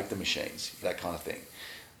machines that make the machines, that kind of thing.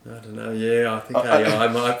 I don't know, I think AI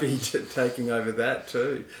might be taking over that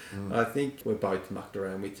too. I think we're both mucked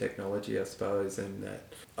around with technology, I suppose, and that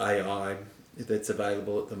AI that's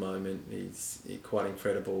available at the moment is quite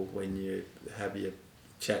incredible when you have your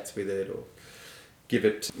chats with it or give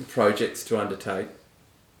it projects to undertake.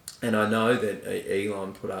 And I know that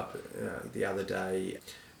Elon put up the other day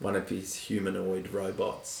one of his humanoid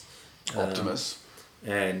robots. Optimus.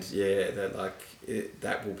 And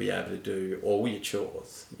that will be able to do all your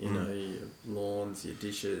chores, your lawns, your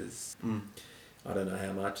dishes. I don't know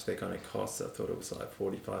how much they're going to cost. I thought it was like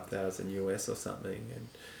 $45,000 US or something. And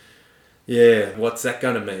what's that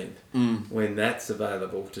going to mean when that's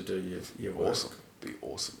available to do your work? Awesome. Be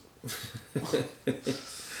awesome.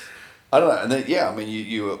 I don't know. And then,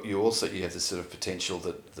 you also have this sort of potential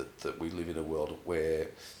that we live in a world where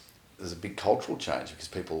there's a big cultural change, because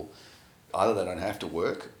people, either they don't have to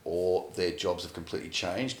work, or their jobs have completely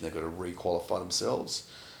changed and they've got to re-qualify themselves.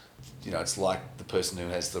 It's like the person who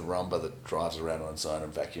has the Rumba that drives around on its own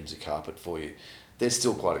and vacuums your carpet for you. They're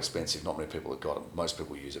still quite expensive. Not many people have got them. Most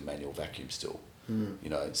people use a manual vacuum still.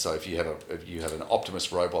 So if you have an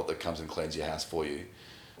Optimus robot that comes and cleans your house for you,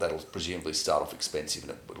 that'll presumably start off expensive,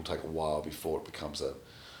 and it'll take a while before it becomes a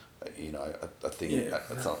thing.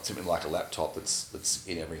 It's not something like a laptop that's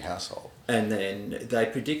in every household. And then they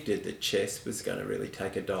predicted that chess was going to really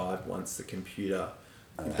take a dive once the computer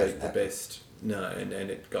beat the best. No, and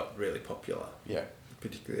it got really popular. Yeah.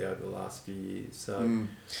 Particularly over the last few years. So,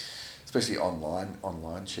 especially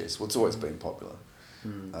online chess. Well, it's always been popular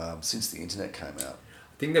since the internet came out.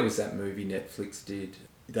 I think there was that movie Netflix did.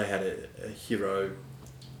 They had a hero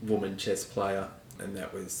woman chess player, and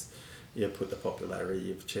that was put the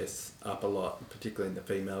popularity of chess up a lot, particularly in the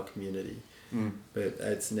female community. But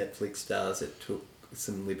as Netflix does, it took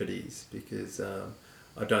some liberties because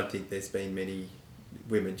I don't think there's been many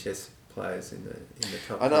women chess players in the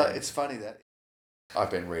top. I know, 10. it's funny that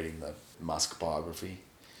I've been reading the Musk biography.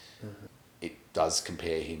 It does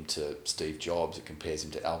compare him to Steve Jobs. It compares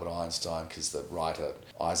him to Albert Einstein because the writer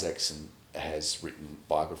Isaacson has written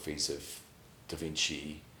biographies of Da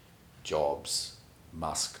Vinci, Jobs,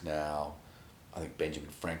 Musk now, I think Benjamin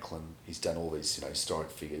Franklin. He's done all these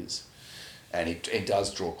historic figures, and he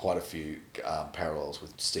does draw quite a few parallels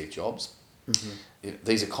with Steve Jobs.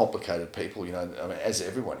 These are complicated people, I mean, as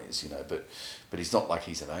everyone is, but he's not like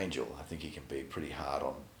he's an angel. I think he can be pretty hard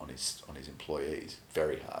on his employees,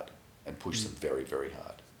 very hard, and push them very, very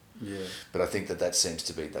hard. Yeah. But I think that seems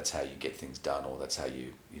to be, that's how you get things done, or that's how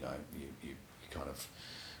you kind of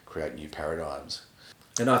create new paradigms.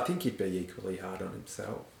 And I think he'd be equally hard on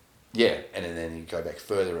himself. Yeah, and then you go back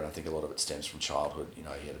further, and I think a lot of it stems from childhood. He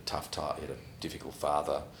had a tough time, he had a difficult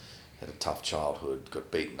father, had a tough childhood,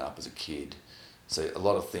 got beaten up as a kid. So a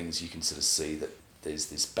lot of things you can sort of see that there's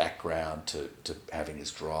this background to having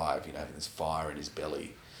this drive, having this fire in his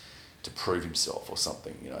belly to prove himself or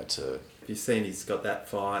something, to... Have you seen he's got that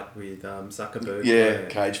fight with Zuckerberg? Yeah,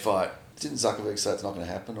 cage fight. Didn't Zuckerberg say it's not going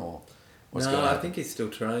to happen, or what's going to happen? I think he's still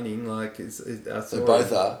training. They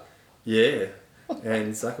both are? Yeah.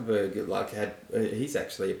 And Zuckerberg he's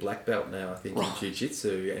actually a black belt now, I think, in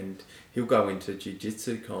jiu-jitsu, and he'll go into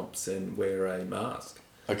jiu-jitsu comps and wear a mask.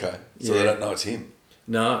 Okay, so they don't know it's him?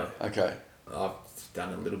 No. Okay. I've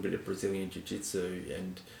done a little bit of Brazilian jiu-jitsu,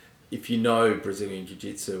 and if you know Brazilian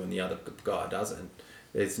jiu-jitsu and the other guy doesn't,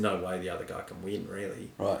 there's no way the other guy can win,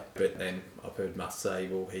 really. Right. But then I've heard Musk say,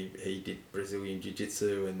 well, he did Brazilian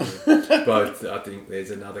jiu-jitsu, and they're both, I think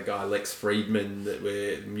there's another guy, Lex Friedman, that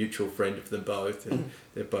we're a mutual friend of them both, and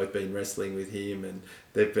they've both been wrestling with him, and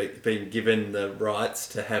they've been given the rights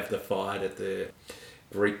to have the fight at the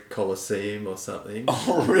Greek Colosseum or something.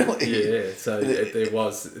 Oh, really? Yeah, so there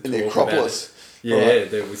was talk in the Acropolis. Yeah,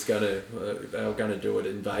 right. they were gonna do it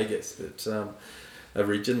in Vegas, but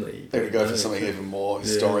originally They would go for something even more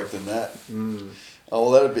historic than that.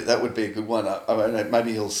 Oh, well, that would be a good one. I mean,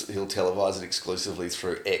 maybe he'll televise it exclusively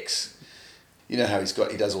through X. You know how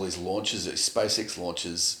he does all these launches, SpaceX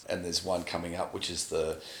launches, and there's one coming up which is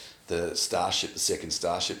the Starship, the second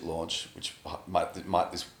Starship launch, which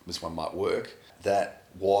this one might work. That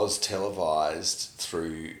was televised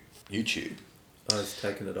through YouTube. Oh, he's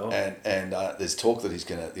taken it off. And there's talk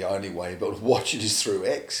that the only way he'll be able to watch it is through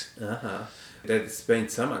X. There's been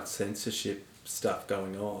so much censorship stuff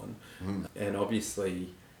going on, and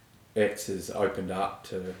obviously X has opened up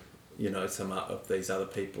to some of these other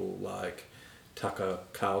people like Tucker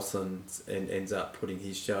Carlson, and ends up putting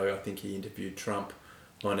his show. I think he interviewed Trump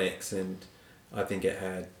on X, and I think it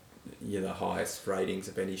had the highest ratings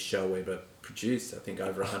of any show ever produced. I think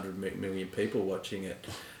over 100 million people watching it.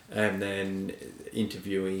 And then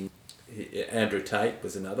interviewing Andrew Tate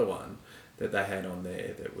was another one that they had on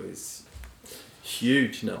there that was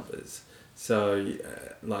huge numbers. So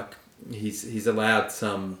he's allowed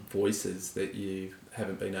some voices that you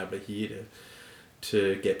haven't been able to hear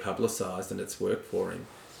to get publicised, and it's worked for him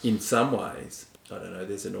in some ways. I don't know,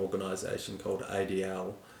 there's an organisation called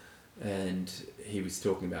ADL, and he was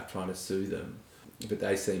talking about trying to sue them, but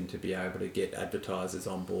they seem to be able to get advertisers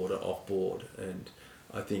on board or off board, and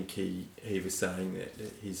I think he was saying that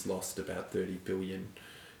he's lost about 30 billion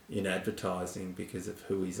in advertising because of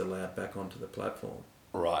who he's allowed back onto the platform.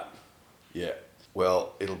 Right. Yeah.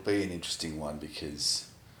 Well, it'll be an interesting one because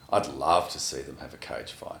I'd love to see them have a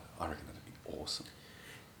cage fight. I reckon that'd be awesome.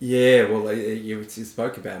 Yeah, well, you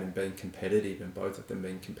spoke about him being competitive, and both of them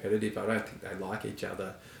being competitive. I don't think they like each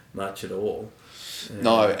other much at all.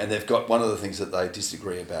 No, and they've got one of the things that they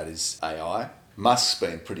disagree about is AI. Musk's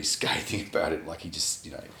been pretty scathing about it. Like he just,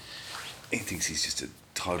 he thinks he's just a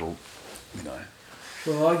total,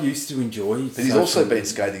 Well, I used to enjoy... But he's also been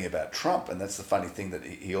scathing about Trump, and that's the funny thing, that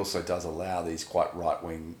he also does allow these quite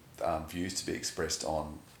right-wing views to be expressed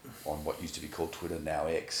on what used to be called Twitter, now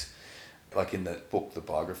X. Like in the book, the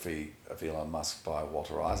biography of Elon Musk by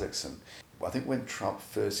Walter Isaacson, I think when Trump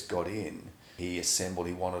first got in, he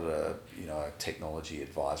wanted a technology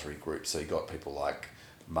advisory group. So he got people like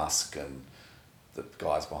Musk and the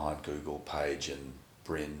guys behind Google, Page and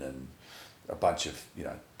Brin, and a bunch of,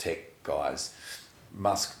 tech guys.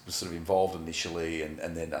 Musk was sort of involved initially, and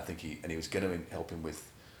then I think he was going to help him with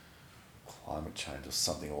climate change or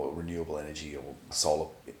something, or renewable energy or solar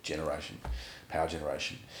generation, power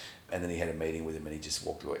generation. And then he had a meeting with him and he just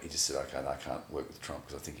walked away. He just said, okay, no, I can't work with Trump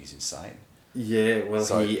because I think he's insane. Yeah, well,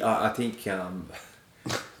 So- I think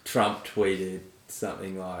Trump tweeted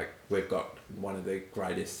something like, we've got one of the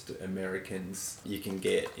greatest Americans you can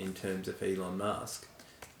get in terms of Elon Musk.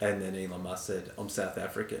 And then Elon Musk said, I'm South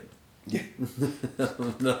African. Yeah.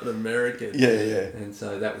 I'm not American. Yeah, yeah. And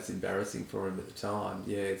so that was embarrassing for him at the time.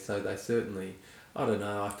 Yeah, so they certainly, I don't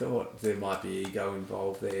know, I thought there might be ego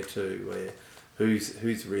involved there too, where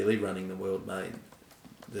who's really running the world, mate?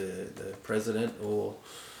 The president or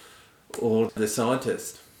the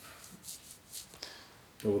scientist?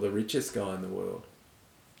 Or the richest guy in the world?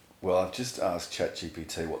 Well, I've just asked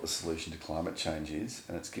ChatGPT what the solution to climate change is,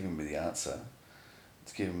 and it's given me the answer.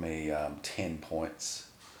 It's given me 10 points.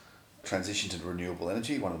 Transition to renewable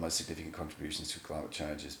energy. One of the most significant contributions to climate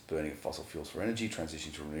change is burning of fossil fuels for energy.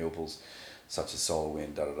 Transition to renewables, such as solar,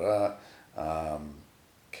 wind,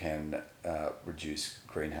 can reduce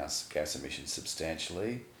greenhouse gas emissions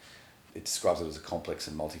substantially. It describes it as a complex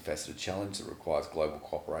and multifaceted challenge that requires global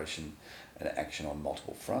cooperation and action on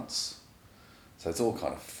multiple fronts. So it's all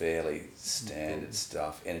kind of fairly standard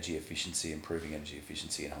stuff. Energy efficiency, improving energy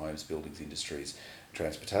efficiency in homes, buildings, industries,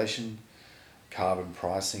 transportation. Carbon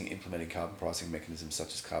pricing, implementing carbon pricing mechanisms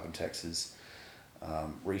such as carbon taxes.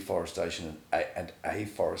 Reforestation and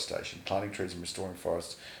afforestation. Planting trees and restoring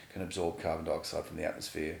forests can absorb carbon dioxide from the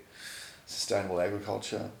atmosphere. Sustainable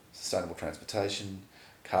agriculture, sustainable transportation,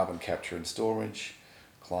 carbon capture and storage,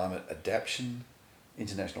 climate adaptation,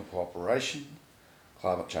 international cooperation.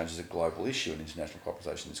 Climate change is a global issue and international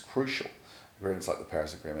cooperation is crucial. Agreements like the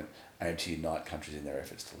Paris Agreement aim to unite countries in their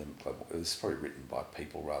efforts to limit global... It was probably written by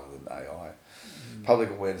people rather than AI. Public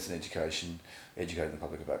awareness and education, educating the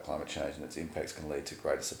public about climate change and its impacts can lead to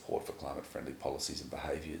greater support for climate-friendly policies and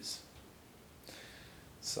behaviours.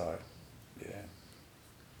 So, yeah,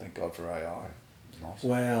 thank God for AI. Not.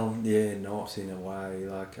 Well, yeah, not in a way.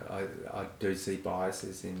 Like, I do see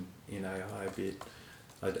biases in AI a bit.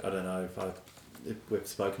 I don't know if we've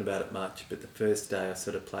spoken about it much, but the first day I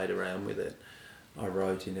sort of played around with it, I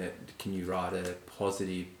wrote in it, can you write a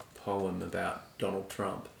positive poem about Donald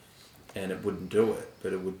Trump? And it wouldn't do it,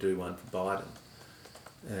 but it would do one for Biden.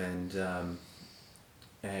 And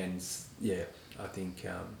yeah, I think,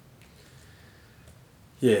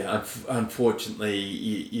 unfortunately,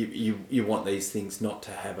 you want these things not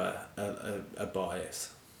to have a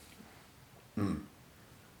bias. Mm.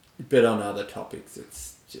 But on other topics,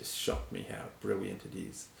 it's just shocked me how brilliant it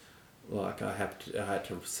is. Like I had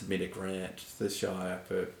to submit a grant to the Shire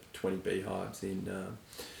for 20 beehives in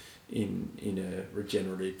a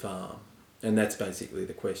regenerative farm, and that's basically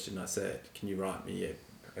the question I said. Can you write me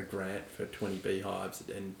a grant for 20 beehives?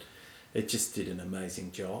 And it just did an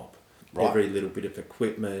amazing job. Right. Every little bit of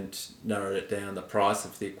equipment, narrowed it down, the price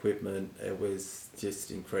of the equipment, it was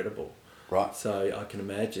just incredible. Right. So I can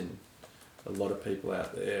imagine a lot of people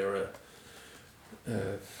out there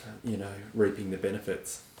are, reaping the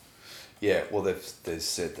benefits. Yeah, well, they've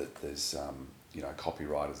said that there's,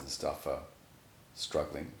 copywriters and stuff are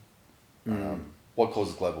struggling. What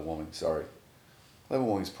causes global warming? Sorry. Global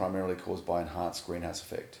warming is primarily caused by enhanced greenhouse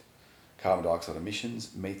effect. Carbon dioxide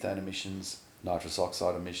emissions, methane emissions, nitrous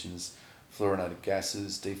oxide emissions, fluorinated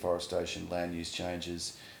gases, deforestation, land use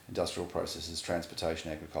changes, industrial processes,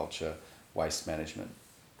 transportation, agriculture, waste management.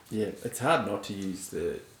 Yeah, it's hard not to use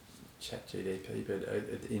the ChatGPT, but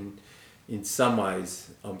in some ways,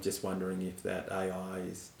 I'm just wondering if that AI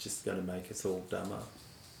is just going to make us all dumber.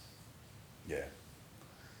 Yeah.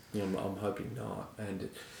 I'm hoping not. And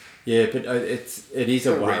yeah, but it is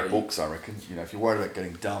a worry. Read books, I reckon. If you're worried about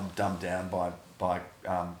getting dumbed down by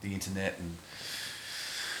the internet and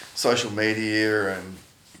social media and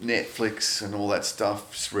Netflix and all that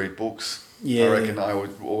stuff, just read books. Yeah. I reckon I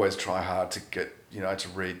would always try hard to get to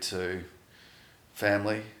read to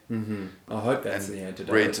family. Mm-hmm. I hope that's the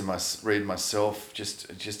antidote. Read myself.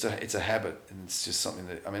 It's a habit, and it's just something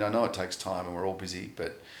that I know it takes time, and we're all busy,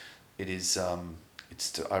 but it is. I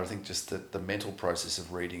think just the mental process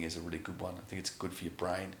of reading is a really good one. I think it's good for your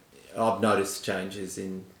brain. I've noticed changes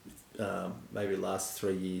in maybe the last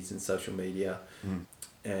 3 years in social media,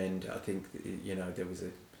 and I think there was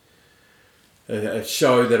a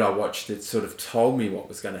show that I watched that sort of told me what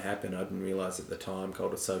was going to happen. I didn't realise at the time,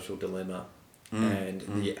 called A Social Dilemma. And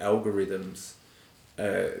the algorithms,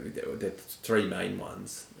 the three main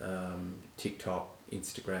ones, TikTok,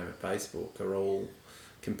 Instagram and Facebook, are all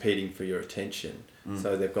competing for your attention.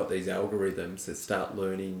 So they've got these algorithms that start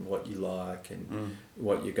learning what you like and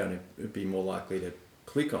what you're going to be more likely to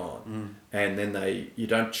click on, and then you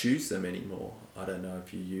don't choose them anymore. I don't know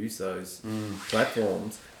if you use those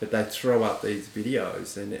platforms, but they throw up these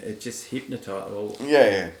videos and it just hypnotises. Well,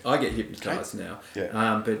 I get hypnotised now.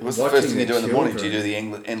 Yeah. But what's the first thing you do in the morning? Do you do the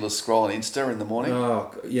endless scroll on Insta in the morning?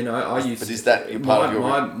 Oh, I used. But is that your part of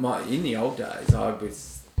your? In the old days, I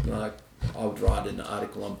was like, I would write an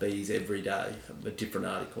article on bees every day, a different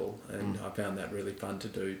article, and I found that really fun to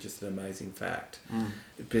do, just an amazing fact.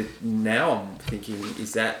 But now I'm thinking,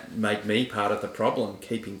 is that make me part of the problem,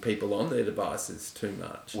 keeping people on their devices too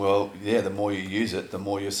much? Well, yeah, the more you use it, the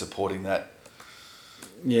more you're supporting that.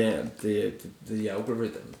 Yeah, the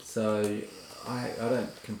algorithm. So I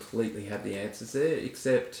don't completely have the answers there,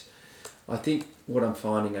 except I think what I'm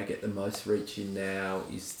finding I get the most reach in now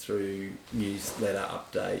is through newsletter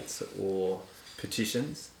updates or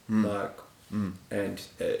petitions, and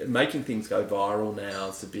making things go viral now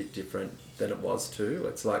is a bit different than it was too.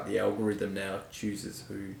 It's like the algorithm now chooses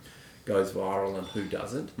who goes viral and who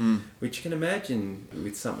doesn't, which you can imagine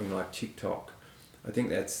with something like TikTok. I think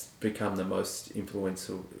that's become the most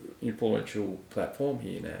influential platform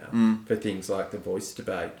here now for things like the voice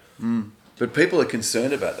debate. But people are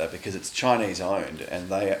concerned about that because it's Chinese owned, and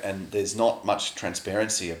there's not much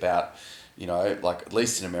transparency about, like at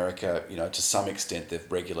least in America, to some extent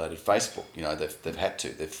they've regulated Facebook. They've had to.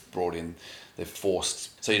 They've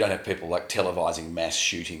forced, so you don't have people like televising mass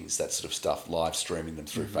shootings, that sort of stuff, live streaming them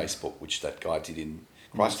through Facebook, which that guy did in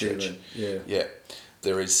Christchurch. Yeah.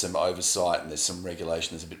 There is some oversight and there's some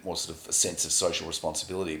regulation. There's a bit more sort of a sense of social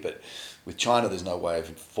responsibility. But with China, there's no way of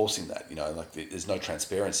enforcing that. There's no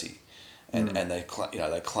transparency. And they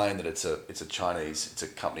claim that it's a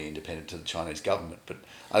company independent to the Chinese government, but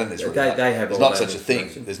I think there's not such a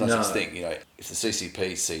thing. There's no such thing. If the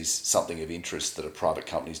CCP sees something of interest that a private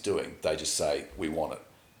company's doing, they just say, we want it,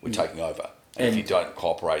 we're taking over. And if you don't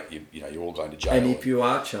cooperate, you're all going to jail. And if you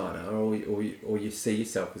are China or you see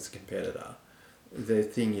yourself as a competitor, the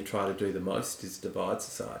thing you try to do the most is divide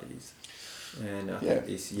societies. And I think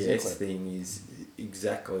this thing is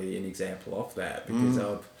exactly an example of that, because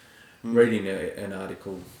I've reading an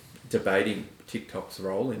article debating TikTok's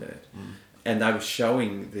role in it, and they were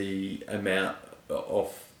showing the amount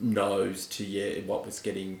of no's to what was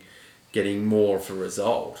getting more of a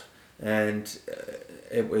result, and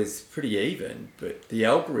it was pretty even. But the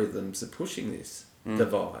algorithms are pushing this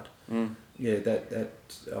divide. That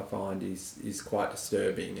I find is quite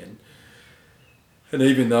disturbing, and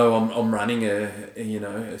even though I'm running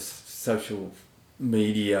a social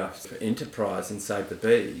media enterprise in Save the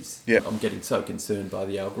Bees, I'm getting so concerned by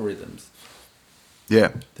the algorithms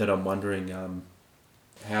that I'm wondering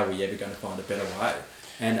how are we ever going to find a better way,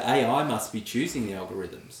 and AI must be choosing the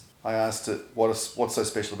algorithms. I asked it, what's so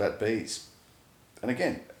special about bees? And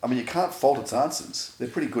again, you can't fault its answers. They're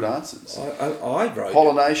pretty good answers. I wrote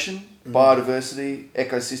pollination, biodiversity,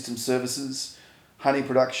 ecosystem services, honey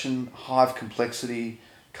production, hive complexity,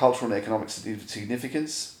 cultural and economic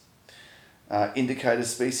significance, indicator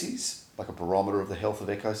species, like a barometer of the health of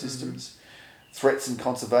ecosystems, threats and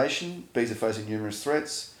conservation, bees are facing numerous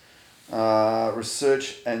threats,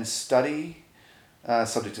 research and study,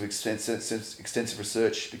 subject to extensive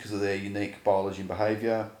research because of their unique biology and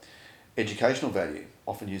behaviour, educational value,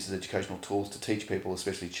 often used as educational tools to teach people,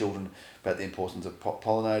 especially children, about the importance of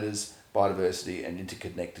pollinators, biodiversity and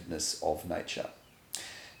interconnectedness of nature.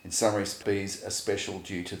 In summary, bees are special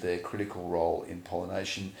due to their critical role in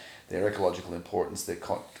pollination, their ecological importance, their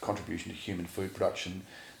contribution to human food production,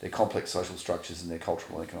 their complex social structures and their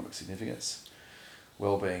cultural and economic significance.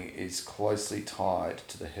 Well-being is closely tied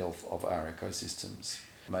to the health of our ecosystems,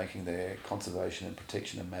 making their conservation and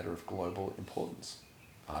protection a matter of global importance.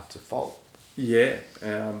 Hard to fault. Yeah.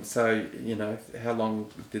 So, how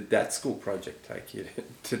long did that school project take you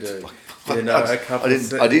to do?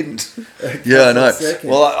 I didn't. Yeah, I know.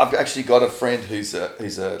 Well, I've actually got a friend who's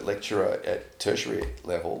a lecturer at tertiary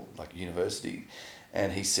level, like university,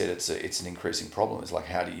 and he said it's an increasing problem. It's like,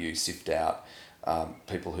 how do you sift out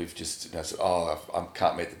people who've just said, I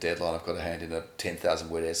can't meet the deadline, I've got to hand in a 10,000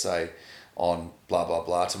 word essay on blah, blah,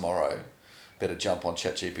 blah tomorrow. Better jump on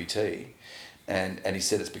ChatGPT. And he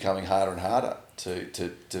said it's becoming harder and harder to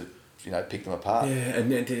pick them apart. Yeah,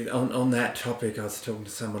 and on that topic, I was talking to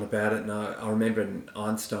someone about it, and I remember an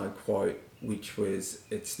Einstein quote, which was,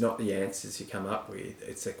 it's not the answers you come up with,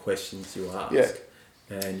 it's the questions you ask. Yeah.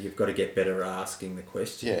 And you've got to get better at asking the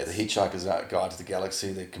questions. Yeah, the Hitchhiker's Guide to the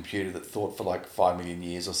Galaxy, the computer that thought for like 5 million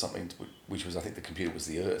years or something, which was, I think the computer was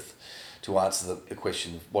the Earth, to answer the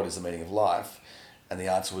question of what is the meaning of life, and the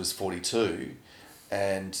answer was 42,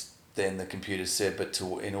 and then the computer said, but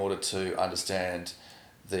in order to understand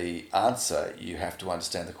the answer, you have to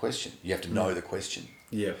understand the question. You have to know the question.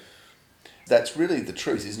 Yeah. That's really the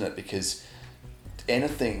truth, isn't it? Because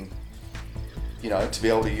anything, to be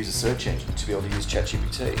able to use a search engine, to be able to use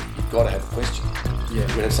ChatGPT, you've got to have a question. Yeah. You've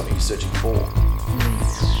got to have something you're searching for.